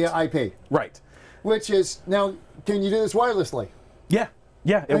via IP. Right. Which is, now, can you do this wirelessly? Yeah.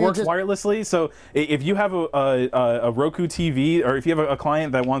 Yeah, it works wirelessly. So if you have a Roku TV, or if you have a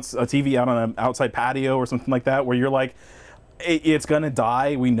client that wants a TV out on an outside patio or something like that, where you're like, it's going to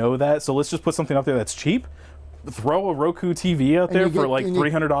die, we know that, so let's just put something up there that's cheap. Throw a Roku TV out there for like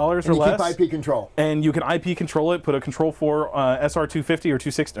 $300 or less. Keep IP control. And you can IP control it, put a Control 4 SR250 or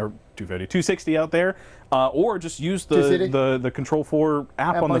 260 out there, or just use the Control 4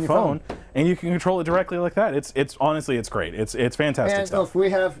 app on the phone, and you can control it directly like that. It's honestly, it's great. It's fantastic stuff. We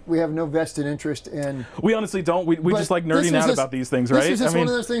have no vested interest in. We honestly don't. We just like nerding out about these things, right? This is just one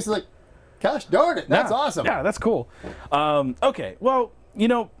of those things like, gosh darn it, that's awesome. Yeah, that's cool. Okay, well,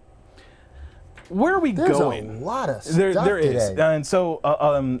 where are we going? There's a lot of stuff there is, today. and so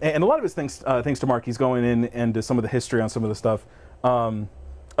and a lot of it's thanks to Mark. He's going in into some of the history on some of the stuff.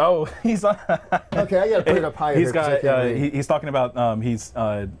 Oh, he's on. Okay, I gotta put it up higher. He's talking about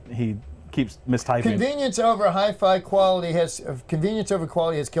he keeps mistyping. Convenience over quality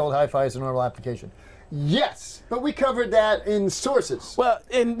has killed hi-fi as a normal application. Yes, but we covered that in sources. Well,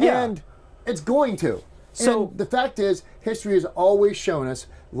 and it's going to. So and the fact is, history has always shown us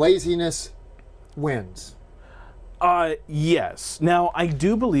laziness wins. Yes. Now, I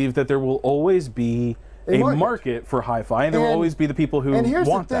do believe that there will always be a market for hi-fi, and there will always be the people who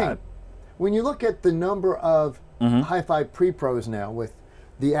want that. When you look at the number of hi-fi pre-pros now with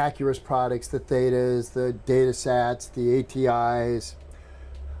the Accurus products, the Thetas, the Datasats, the ATIs,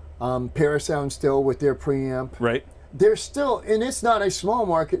 Parasound still with their preamp. Right. They're still, and it's not a small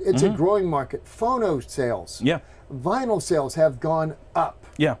market, it's a growing market. Phono sales, vinyl sales have gone up.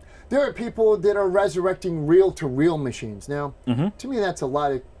 Yeah. There are people that are resurrecting reel-to-reel machines. Now, to me, that's a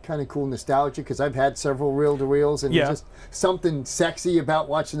lot of kind of cool nostalgia because I've had several reel-to-reels, and there's just something sexy about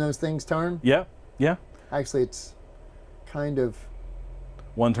watching those things turn. Yeah, yeah. Actually, it's kind of...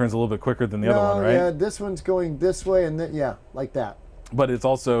 One turns a little bit quicker than the other one, right? Yeah, this one's going this way, and like that. But it's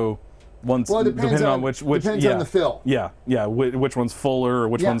also... depending on which depends on the fill. Yeah, which one's fuller or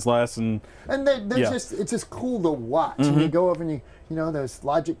which one's less, and it's just cool to watch. And you go over and you know those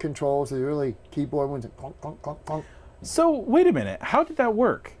logic controls, the really keyboard ones, clunk, clunk, clunk, clunk. So wait a minute, how did that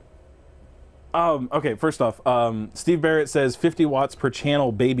work? Okay, first off, Steve Barrett says 50 watts per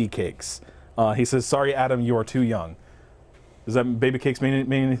channel baby cakes. He says, "Sorry, Adam, you are too young." Does that baby cakes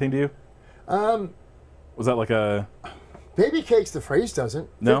mean anything to you? Was that like a... Baby cakes, the phrase doesn't.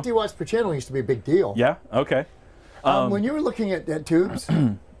 No? 50 watts per channel used to be a big deal. Yeah, okay. When you were looking at tubes,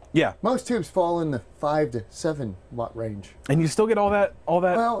 yeah, most tubes fall in the 5 to 7 watt range. And you still get all that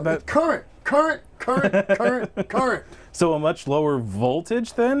Well, current. So a much lower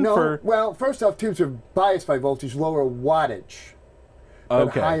voltage then? No, well, first off, tubes are biased by voltage, lower wattage, but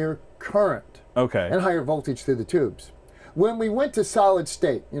higher current. Okay. And higher voltage through the tubes. When we went to solid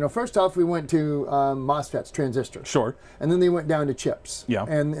state, first off we went to MOSFETs, transistors. Sure. And then they went down to chips. Yeah.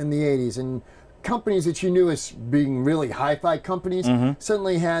 And in the 80s. And companies that you knew as being really hi-fi companies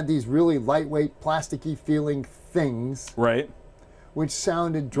suddenly had these really lightweight, plasticky feeling things. Right. Which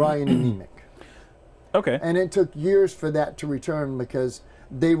sounded dry and anemic. Okay. And it took years for that to return because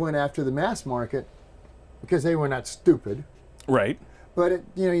they went after the mass market because they were not stupid. Right. But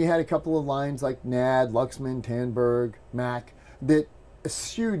you had a couple of lines like NAD, Luxman, Tandberg, Mac that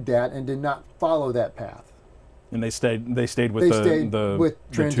eschewed that and did not follow that path. And they stayed with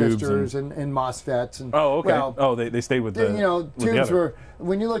transistors and MOSFETs and they stayed with the tubes were,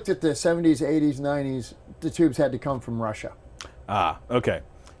 when you looked at the 70s, 80s, 90s, the tubes had to come from Russia. Okay.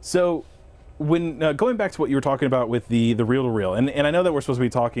 So when going back to what you were talking about with the reel-to-reel, and I know that we're supposed to be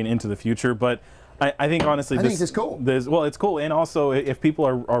talking into the future, but I think honestly, this is cool. It's cool, and also if people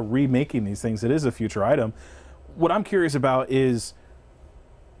are remaking these things, it is a future item. What I'm curious about is,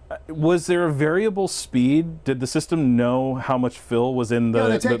 was there a variable speed? Did the system know how much fill was in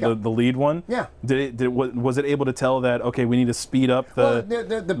the lead one? Yeah. Was it able to tell that we need to speed up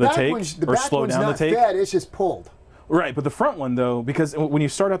the take or slow down the take? Fed, it's just pulled. Right, but the front one though, because when you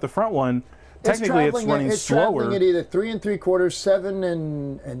start out the front one, technically it's running slower. It's traveling at either 3 3/4, 7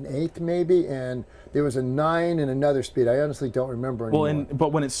 1/8 maybe, and there was a 9 and another speed. I honestly don't remember anymore. Well,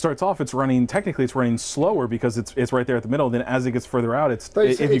 but when it starts off, it's running slower because it's right there at the middle. Then as it gets further out,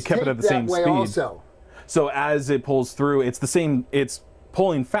 if you kept it at the same speed. Also. So as it pulls through, it's the same. It's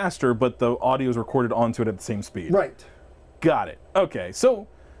pulling faster, but the audio is recorded onto it at the same speed. Right. Got it. Okay, so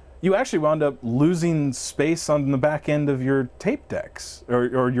you actually wound up losing space on the back end of your tape decks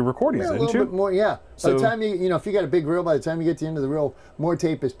or your recordings, didn't you? A little bit more, yeah. By the time if you got a big reel, by the time you get to the end of the reel, more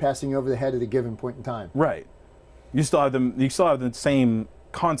tape is passing over the head at a given point in time. Right. You still have the same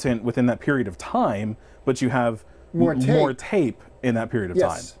content within that period of time, but you have more tape in that period of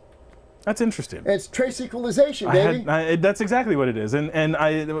time. That's interesting. It's trace equalization, baby. That's exactly what it is. And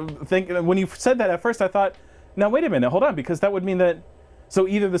I think when you said that at first, I thought, now wait a minute, hold on, because that would mean that. So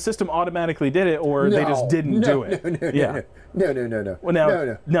either the system automatically did it, or they just didn't do it. No.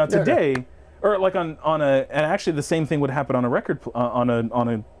 Well, now today, or like on and actually the same thing would happen on a record on a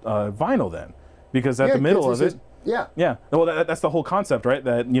vinyl then, because at the middle of it. Yeah. Well, that's the whole concept, right?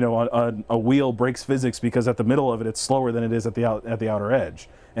 That a wheel breaks physics because at the middle of it, it's slower than it is at the outer edge.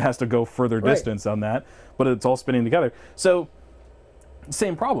 It has to go further distance on that, but it's all spinning together. So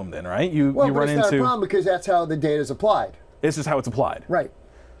same problem then, right? You run it's not a problem because that's how the data is applied. It's just how it's applied. Right.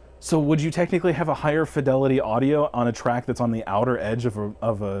 So would you technically have a higher fidelity audio on a track that's on the outer edge of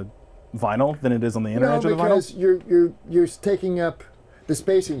a vinyl than it is on the inner edge of the vinyl? No, because you're taking up the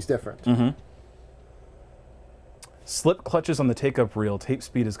spacing's different. Mm-hmm. Slip clutches on the take-up reel. Tape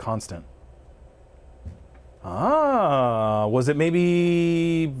speed is constant. Ah, was it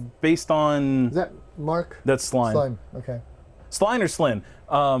maybe based on... Is that Mark? That's Slime. Slime, okay. Slime or Slin?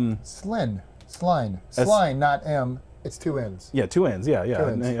 Slin. Sline. Sline, not M. It's two N's. Yeah, two N's. Yeah, yeah. Two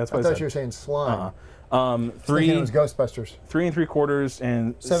N's. That's I what I thought said. you were saying slime. Three. Thinking it was Ghostbusters. 3 3/4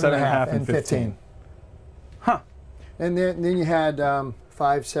 and 7.5 and 15. Huh. And then you had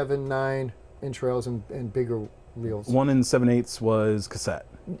 5, 7, 9 inch rails and bigger reels. 1 7/8 was cassette.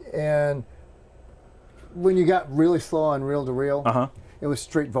 And when you got really slow on reel to reel, it was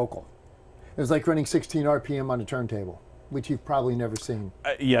straight vocal. It was like running 16 RPM on a turntable, which you've probably never seen.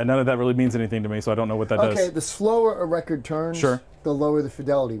 Yeah, none of that really means anything to me, so I don't know what that does. Okay, the slower a record turns, Sure. the lower the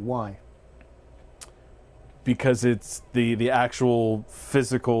fidelity. Why? Because it's the actual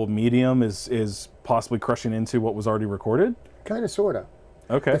physical medium is possibly crushing into what was already recorded? Kind of, sort of.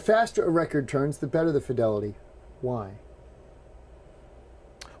 Okay. The faster a record turns, the better the fidelity. Why?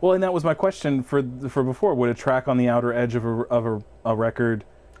 Well, and that was my question for before. Would a track on the outer edge of a record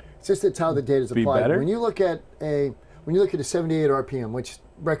It's just that's how the data is be applied. better? When you look at a 78 RPM, which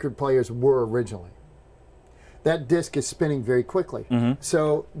record players were originally, that disc is spinning very quickly.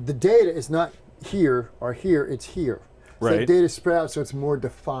 So the data is not here or here; it's here. So Right. the data is spread out, so it's more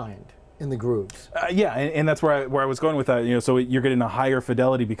defined in the grooves. yeah, and that's where I was going with that. You know, so you're getting a higher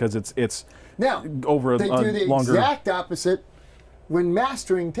fidelity because it's Now over they a do the longer. exact opposite when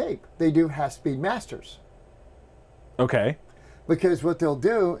mastering tape. They do half-speed masters. Okay. Because what they'll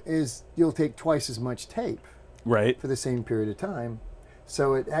do is you'll take twice as much tape Right. for the same period of time,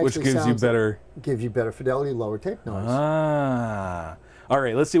 so it actually Which gives you sounds better. gives you better fidelity, lower tape noise. Ah. All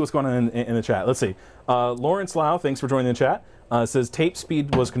right, let's see what's going on in the chat. Let's see. Lawrence Lau, thanks for joining the chat. Says tape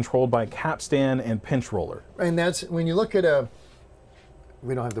speed was controlled by capstan and pinch roller. And that's when you look at a.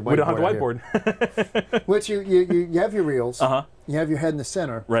 We don't have the whiteboard. We don't have the out whiteboard. here. Which you have your reels. You have your head in the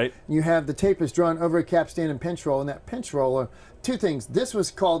center. Right. You have the tape is drawn over a capstan and pinch roll, and that pinch roller. Two things. This was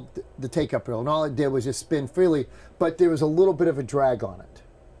called the take-up reel, and all it did was just spin freely, but there was a little bit of a drag on it,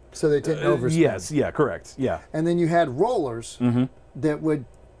 so they didn't overspin. Yes, yeah, correct. Yeah. And then you had rollers that would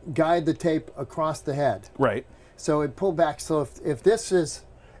guide the tape across the head. Right. So it pulled back. So if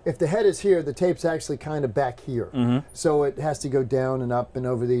the head is here, the tape's actually kind of back here. So it has to go down and up and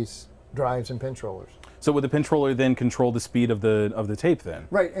over these drives and pinch rollers. So would the pinch roller then control the speed of the tape then?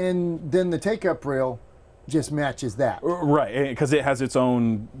 Right, and then the take-up reel just matches that. Right, because it has its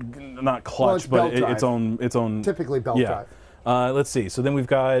own, not clutch, it's but belt its own. Typically belt Yeah. drive. Let's see. So then we've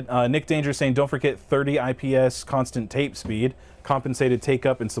got Nick Danger saying, don't forget 30 IPS constant tape speed. Compensated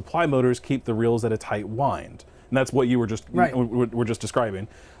take-up and supply motors keep the reels at a tight wind. And that's what you were just Right. were just describing.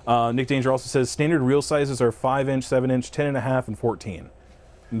 Nick Danger also says standard reel sizes are 5-inch, 7-inch, 10.5, and 14.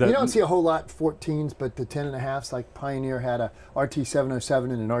 You don't see a whole lot 14s, but the 10.5s, like Pioneer had a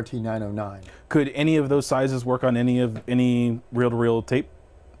RT707 and an RT909. Could any of those sizes work on any reel-to-reel tape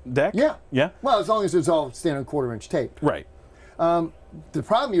deck? Yeah. Yeah? Well, as long as it's all standard quarter-inch tape. Right. The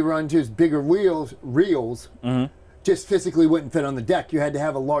problem you run into is bigger reels just physically wouldn't fit on the deck. You had to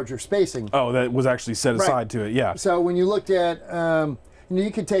have a larger spacing. Oh, that was actually set Right. aside to it, yeah. So when you looked at, you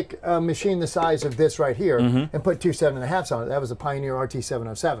could take a machine the size of this right here and put two 7.5s on it. That was a Pioneer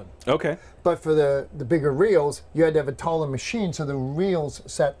RT707. Okay. But for the bigger reels, you had to have a taller machine, so the reels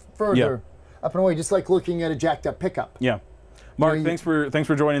set further up and away, just like looking at a jacked up pickup. Yeah. Mark, You know, thanks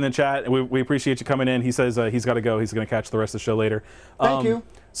for joining the chat. We appreciate you coming in. He says he's got to go. He's going to catch the rest of the show later. Thank you.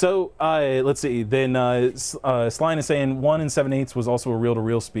 So let's see. Then Sline is saying 1 7/8 was also a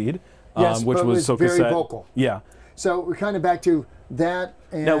reel-to-reel speed, Yes, which but it was was so very cassette. vocal. Yeah. So we're kind of back to that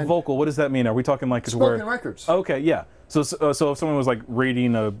and Now vocal, what does that mean? Are we talking like spoken records. Okay, yeah. So if someone was like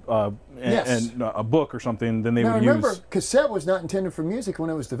reading a Yes. a book or something, then they Now would remember, use cassette was not intended for music when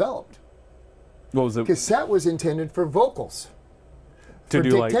it was developed. what was it Cassette was intended for vocals. to for do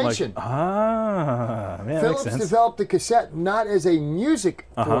dictation. like man, that makes Philips sense. developed the cassette not as a music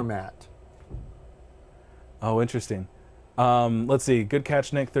format. Oh, interesting. Let's see. Good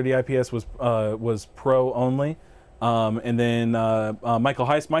catch, Nick. 30 IPS was pro only. And then Michael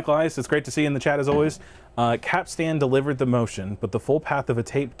Heiss. Michael Heiss, it's great to see you in the chat as always. Capstan delivered the motion, but the full path of a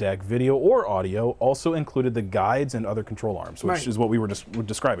tape deck, video or audio, also included the guides and other control arms, which Right. is what we were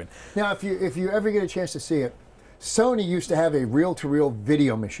describing. Now, if you ever get a chance to see it, Sony used to have a reel-to-reel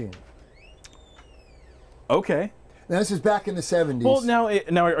video machine. Okay. Now, this is back in the 70s. Well, now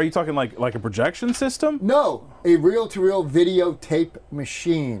are you talking like a projection system? No, a reel-to-reel video tape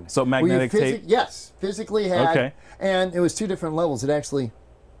machine. So Where you magnetic tape? Yes, physically had. Okay. And it was two different levels. It actually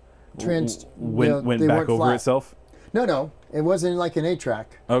Went they back weren't over flat. itself? No, it wasn't like an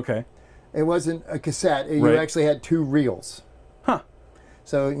 8-track. Okay. It wasn't a cassette. You Right. actually had two reels. Huh.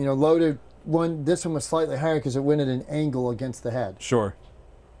 So, loaded this one was slightly higher because it went at an angle against the head. Sure.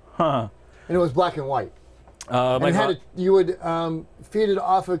 Huh. And it was black and white. And it had you would feed it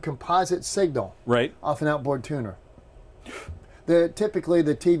off a composite signal. Right. Off an outboard tuner. Typically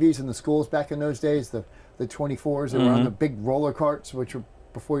the TVs in the schools back in those days, the 24s, they were on the big roller carts, which were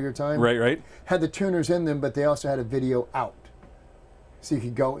before your time. Right. Had the tuners in them, but they also had a video out. So you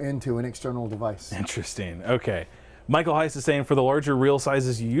could go into an external device. Interesting. Okay. Michael Heiss is saying for the larger reel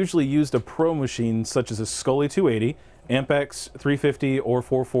sizes, you usually used a pro machine such as a Scully 280, Ampex 350 or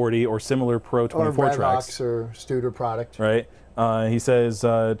 440 or similar Pro 24 or tracks. Or Studer product. Right. He says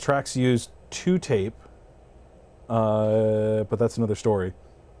tracks use 2-tape, but that's another story.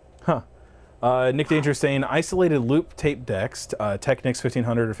 Huh. Nick Danger saying isolated loop tape decks, Technics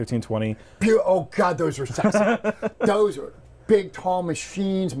 1500 or 1520. Oh God, those were sexy. Those were big, tall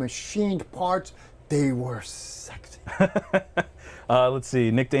machines, machined parts. They were sexy. Let's see.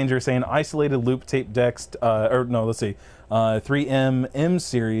 Nick Danger saying isolated loop tape decks, 3M M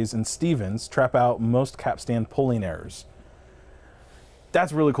series and Stevens trap out most capstan pulling errors.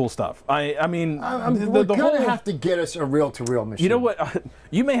 That's really cool stuff. I mean, we're gonna have to get us a reel-to-reel machine. You know what?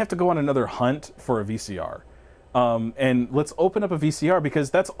 You may have to go on another hunt for a VCR, and let's open up a VCR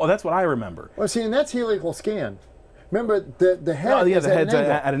because that's what I remember. Well, see, and that's helical scan. Remember the head? Oh, yeah, is the head's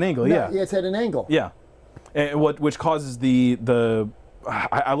at an angle. Yeah, it's at an angle. Yeah, and which causes the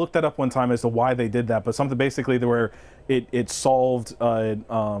I looked that up one time as to why they did that, but something basically where it solved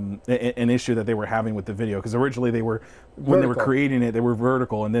an issue that they were having with the video, because originally they were when they were creating it they were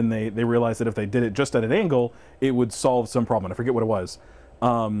vertical, and then they realized that if they did it just at an angle it would solve some problem. I forget what it was.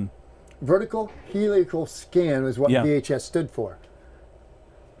 Vertical helical scan was what VHS stood for.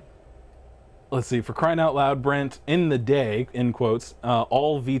 Let's see, for crying out loud, Brent, in the day, in quotes,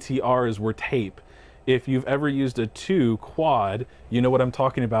 all VTRs were tape. If you've ever used a 2 quad, you know what I'm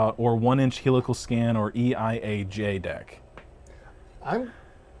talking about, or 1-inch helical scan or EIAJ deck.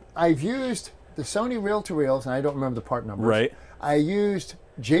 I've used the Sony reel-to-reels, and I don't remember the part numbers. Right. I used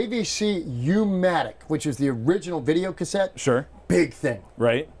JVC U-Matic, which is the original video cassette. Sure. Big thing.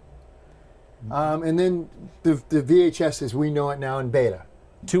 Right. And then the VHS as we know it now in beta.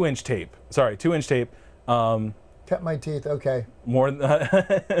 2-inch tape. Sorry, 2-inch tape. Cut my teeth. Okay.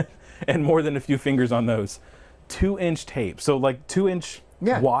 And more than a few fingers on those. 2-inch tape. So like 2-inch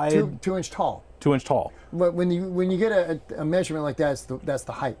wide. 2-inch tall. 2-inch tall. But when you get a measurement like that, that's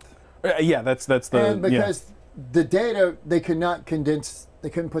the height. Yeah, that's the. And because the data they could not condense,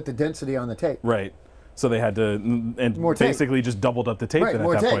 they couldn't put the density on the tape. Right. So they had to more basically just doubled up the tape at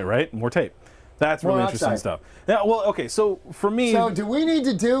that point, right? More tape. That's really interesting stuff. Now, well, okay, so for me... So do we need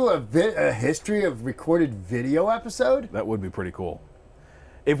to do a history of recorded video episode? That would be pretty cool.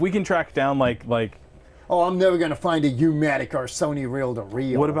 If we can track down like... Oh, I'm never going to find a U-Matic or Sony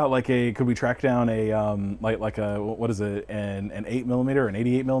reel-to-reel. What about could we track down like a, what is it, an 8mm, an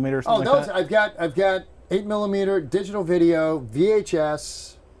 88mm or something like that? I've got 8mm digital video,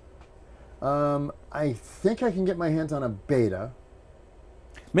 VHS. I think I can get my hands on a beta.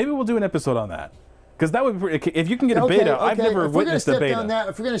 Maybe we'll do an episode on that, because that would be pretty, if you can get a beta. I've never witnessed a beta.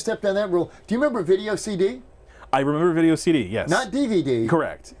 If we're going to step down that rule, do you remember video CD? I remember video CD. Yes. Not DVD.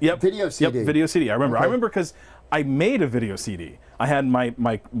 Correct. Yep. Video CD. Yep. Video CD. I remember. Okay. I remember because I made a video CD. I had my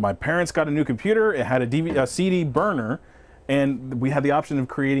parents got a new computer. It had a CD burner, and we had the option of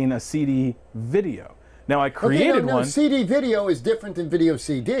creating a CD video. Now I created one. CD video is different than video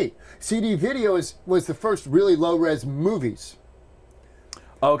CD. CD video was the first really low res movies.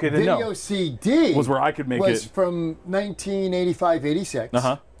 Okay, then video CD was where I could make was from 1985-86.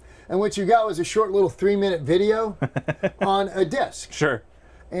 Uh-huh. And what you got was a short little 3-minute video on a disc. Sure.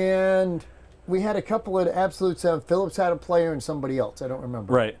 And we had a couple of absolutes. Phillips had a player and somebody else. I don't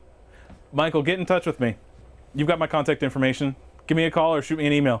remember. Right. Michael, get in touch with me. You've got my contact information. Give me a call or shoot me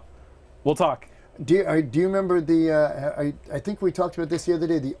an email. We'll talk. Do you remember the, I think we talked about this the other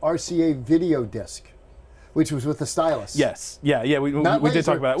day, the RCA video disc, which was with the stylus. Yes. Yeah, we did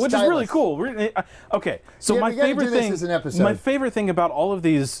talk about it, which is really cool. Okay, so my favorite thing, my favorite thing about all of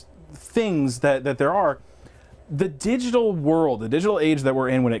these things that there are, the digital world, the digital age that we're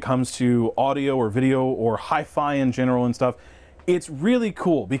in when it comes to audio or video or hi-fi in general and stuff, it's really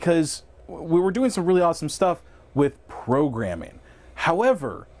cool because we were doing some really awesome stuff with programming.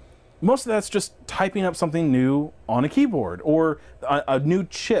 However, most of that's just typing up something new on a keyboard or a new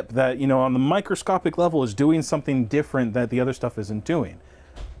chip that, on the microscopic level is doing something different that the other stuff isn't doing.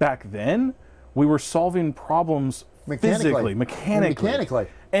 Back then, we were solving problems physically, mechanically.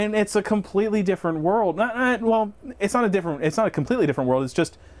 And it's a completely different world. Well, it's not a completely different world. It's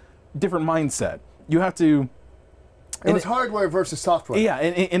just different mindset. You have to It was hardware versus software. Yeah,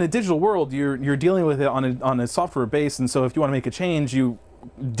 in a digital world, you're dealing with it on a software base, and so if you want to make a change, you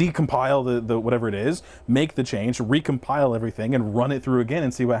decompile the whatever it is, make the change, recompile everything, and run it through again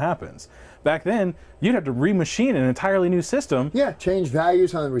and see what happens. Back then, you'd have to remachine an entirely new system. Yeah, change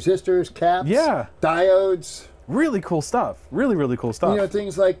values on the resistors, caps, Yeah. diodes. Really cool stuff. Really, really cool stuff. You know,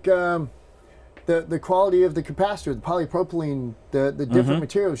 things like the quality of the capacitor, the polypropylene, the different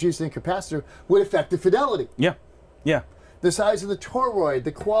materials used in the capacitor would affect the fidelity. Yeah, yeah. The size of the toroid,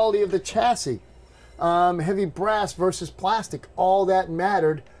 the quality of the chassis, heavy brass versus plastic, all that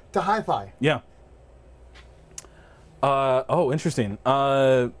mattered to hi-fi. Yeah. Oh, interesting.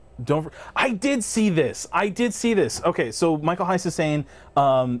 I did see this. Okay, so Michael Heiss is saying,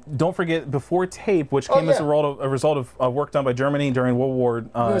 don't forget before tape, which came as a result of work done by Germany during World War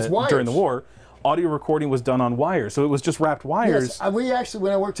during the war. Audio recording was done on wires, so it was just wrapped wires. Yes, we actually,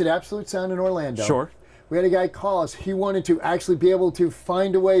 when I worked at Absolute Sound in Orlando, Sure. we had a guy call us. He wanted to actually be able to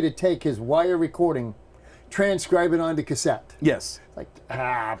find a way to take his wire recording, transcribe it onto cassette. Yes. Like,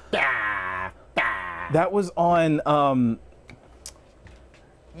 That was on.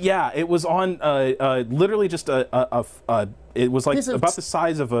 Yeah, it was on literally just it was like about the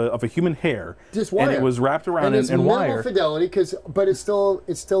size of a human hair, just wire. And it was wrapped around in wire. Minimal fidelity, but it's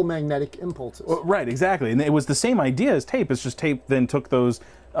still magnetic impulses. Right, exactly, and it was the same idea as tape. It's just tape then took those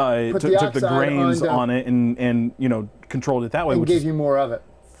took the grains on it and you know controlled it that way, and which gave is you more of it.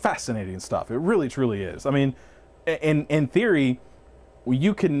 fascinating stuff. It really truly is. I mean, in theory,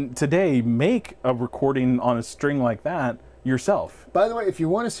 you can today make a recording on a string like that yourself. By the way, if you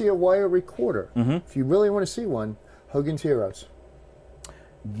want to see a wire recorder, if you really want to see one, Hogan's Heroes.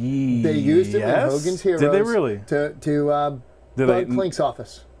 They used it in Hogan's Heroes. Did they really? To Bud Klink's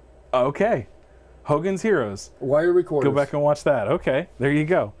office. Okay. Hogan's Heroes. Wire recorders. Go back and watch that. Okay, there you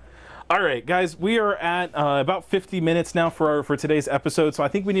go. All right, guys, we are at about 50 minutes now for today's episode, so I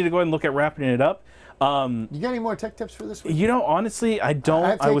think we need to go ahead and look at wrapping it up. You got any more tech tips for this week? You know, honestly, I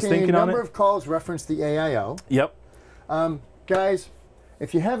don't. I was thinking on it. A number of calls reference the AIO. Yep. Guys,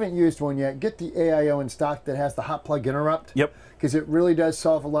 if you haven't used one yet, get the AIO in stock that has the hot plug interrupt. Yep. Because it really does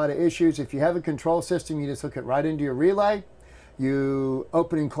solve a lot of issues. If you have a control system, you just hook it right into your relay. You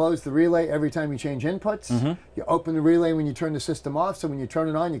open and close the relay every time you change inputs. You open the relay when you turn the system off, so when you turn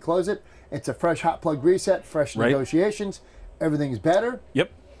it on, you close it. It's a fresh hot plug reset, fresh negotiations. Everything's better. Yep.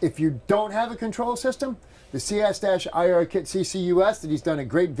 If you don't have a control system, the CS-IR Kit CCUS that he's done a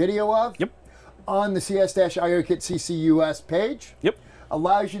great video of on the CS-IR Kit CCUS page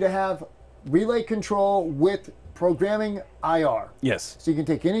allows you to have relay control with programming IR. Yes. So you can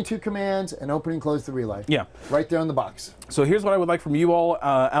take any two commands and open and close the relay. Yeah. Right there on the box. So here's what I would like from you all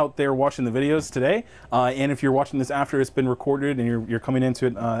out there watching the videos today. And if you're watching this after it's been recorded and you're coming into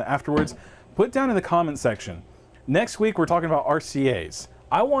it afterwards, put down in the comment section. Next week, we're talking about RCAs.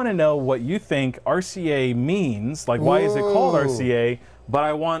 I want to know what you think RCA means. Like, why is it called RCA? But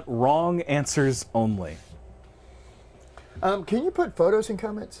I want wrong answers only. Can you put photos in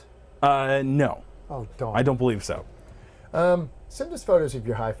comments? No. Oh, don't. I don't believe so. Send us photos of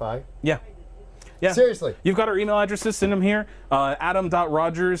your hi-fi. Yeah. Yeah. Seriously. You've got our email addresses. Send them here.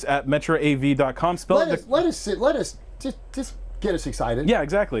 Adam.rogers@metraav.com. Let us just get us excited. Yeah,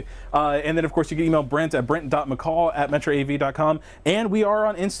 exactly. And then, of course, you can email Brent at brent.mccall@metraav.com. And we are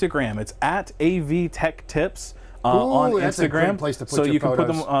on Instagram. It's at AVTechTips. On that's Instagram, a great place to put so your you can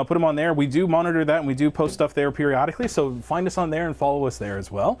photos. put them on there. We do monitor that, and we do post stuff there periodically. So find us on there and follow us there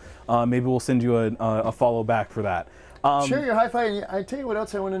as well. Maybe we'll send you a follow back for that. Share your hi-fi. And I tell you what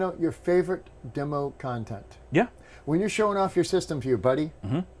else I want to know: your favorite demo content. Yeah. When you're showing off your system to your buddy,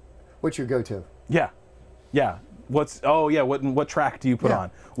 what's your go-to? Yeah. Yeah. What track do you put on?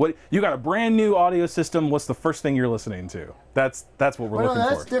 What you got a brand new audio system? What's the first thing you're listening to? That's what we're looking for.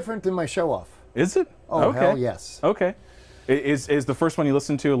 That's different than my show-off. Is it? Oh, okay. Hell yes. Okay. Is the first one you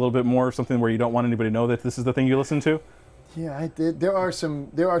listen to a little bit more something where you don't want anybody to know that this is the thing you listen to? Yeah, I did. There are some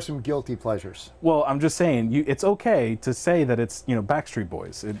guilty pleasures. Well, I'm just saying, it's okay to say that it's Backstreet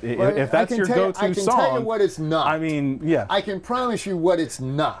Boys. If that's your go-to song, I can tell you what it's not. I mean, yeah. I can promise you what it's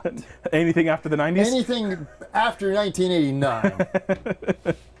not. Anything after the 90s? Anything after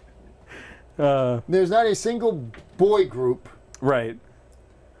 1989. There's not a single boy group. Right.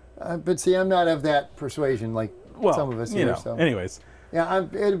 But see, I'm not of that persuasion like some of us here. So. Anyways. Yeah,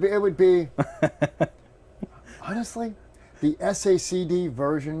 it would be, honestly, the SACD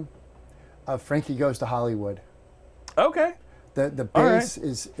version of Frankie Goes to Hollywood. Okay. The bass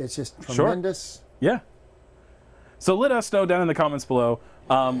it's just tremendous. Sure. Yeah. So let us know down in the comments below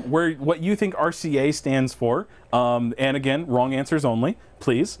what you think RCA stands for. And again, wrong answers only,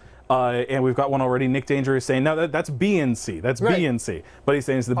 please. And we've got one already. Nick Danger is saying, no, that's BNC. That's Right. BNC. But he's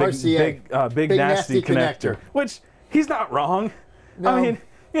saying it's the RCA. big nasty connector. Which, he's not wrong. No. I mean,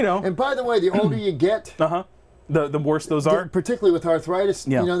 you know. And by the way, the older you get, The worse those are. particularly with arthritis,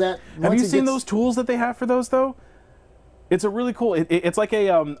 Yeah. you know that. Have you once it seen gets- those tools that they have for those, though? It's a really cool. It's like a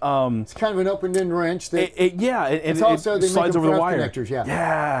It's kind of an open-end wrench. That, it also they make slides them over the for wire. connectors. Yeah.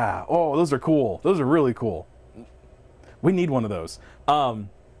 Yeah. Oh, those are cool. Those are really cool. We need one of those.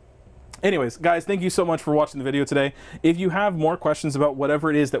 Anyways, guys, thank you so much for watching the video today. If you have more questions about whatever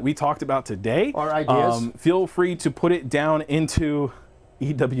it is that we talked about today, or ideas, feel free to put it down into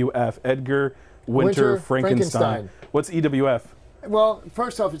EWF, Edgar Winter Frankenstein. What's EWF? well,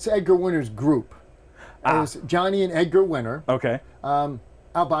 first off, it's Edgar Winter's group. It's Johnny and Edgar Winter. Okay.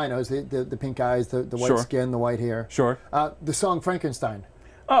 Albinos, the pink eyes, the white Sure. skin, the white hair. Sure. The song Frankenstein.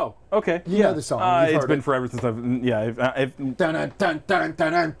 Oh, okay. You know the song. You've It's heard been it. forever since I've Dun dun dun dun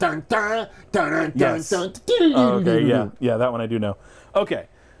dun dun dun dun Yes. dun. Oh, okay, yeah, that one I do know. Okay.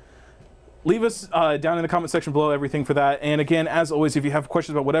 Leave us down in the comment section below everything for that. And again, as always, if you have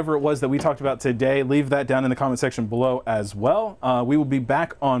questions about whatever it was that we talked about today, leave that down in the comment section below as well. We will be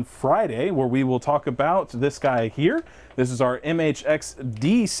back on Friday where we will talk about this guy here. This is our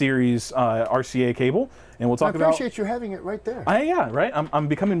MHXD series RCA cable. And we'll I talk about... appreciate you having it right there. Yeah, right? I'm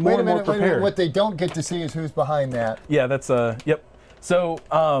becoming more and more Wait a minute. prepared. What they don't get to see is who's behind that. Yeah, that's... Yep. So,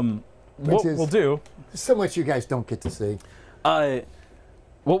 what we'll do... So much you guys don't get to see.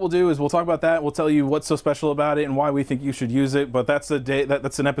 What we'll do is we'll talk about that. We'll tell you what's so special about it and why we think you should use it. But that's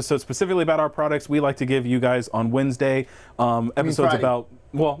that's an episode specifically about our products. We like to give you guys on Wednesday episodes Friday. about,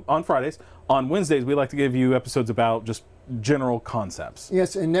 well, on Fridays. On Wednesdays, we like to give you episodes about just general concepts.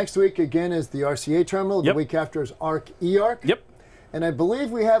 Yes, and next week again is the RCA terminal. Yep. The week after is ARC EARC. Yep. And I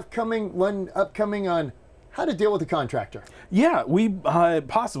believe we have one upcoming on how to deal with a contractor. Yeah, we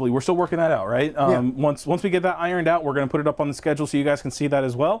possibly. We're still working that out, right? Once we get that ironed out, we're going to put it up on the schedule so you guys can see that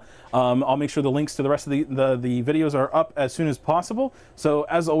as well. I'll make sure the links to the rest of the videos are up as soon as possible. So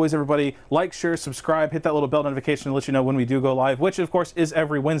as always, everybody, like, share, subscribe, hit that little bell notification to let you know when we do go live, which of course is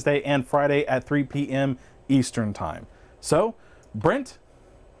every Wednesday and Friday at 3 p.m. Eastern time. So, Brent,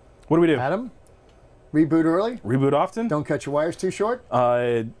 what do we do? Adam, reboot early. Reboot often. Don't cut your wires too short.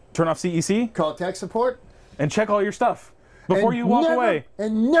 Turn off CEC. Call tech support. And check all your stuff before And you walk never- away.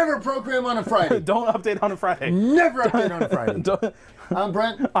 And never program on a Friday. Don't update on a Friday. Never update on a Friday. Don't- I'm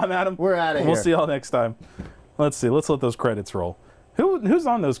Brent. I'm Adam. We're outta We'll here. see y'all next time. Let's see. Let's let those credits roll. Who's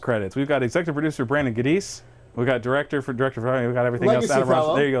on those credits? We've got executive producer Brandon Gadis. We've got director. We've got everything Legacy else. Adam Ross.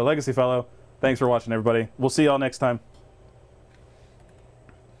 fellow. There you go. Legacy fellow. Thanks for watching, everybody. We'll see y'all next time.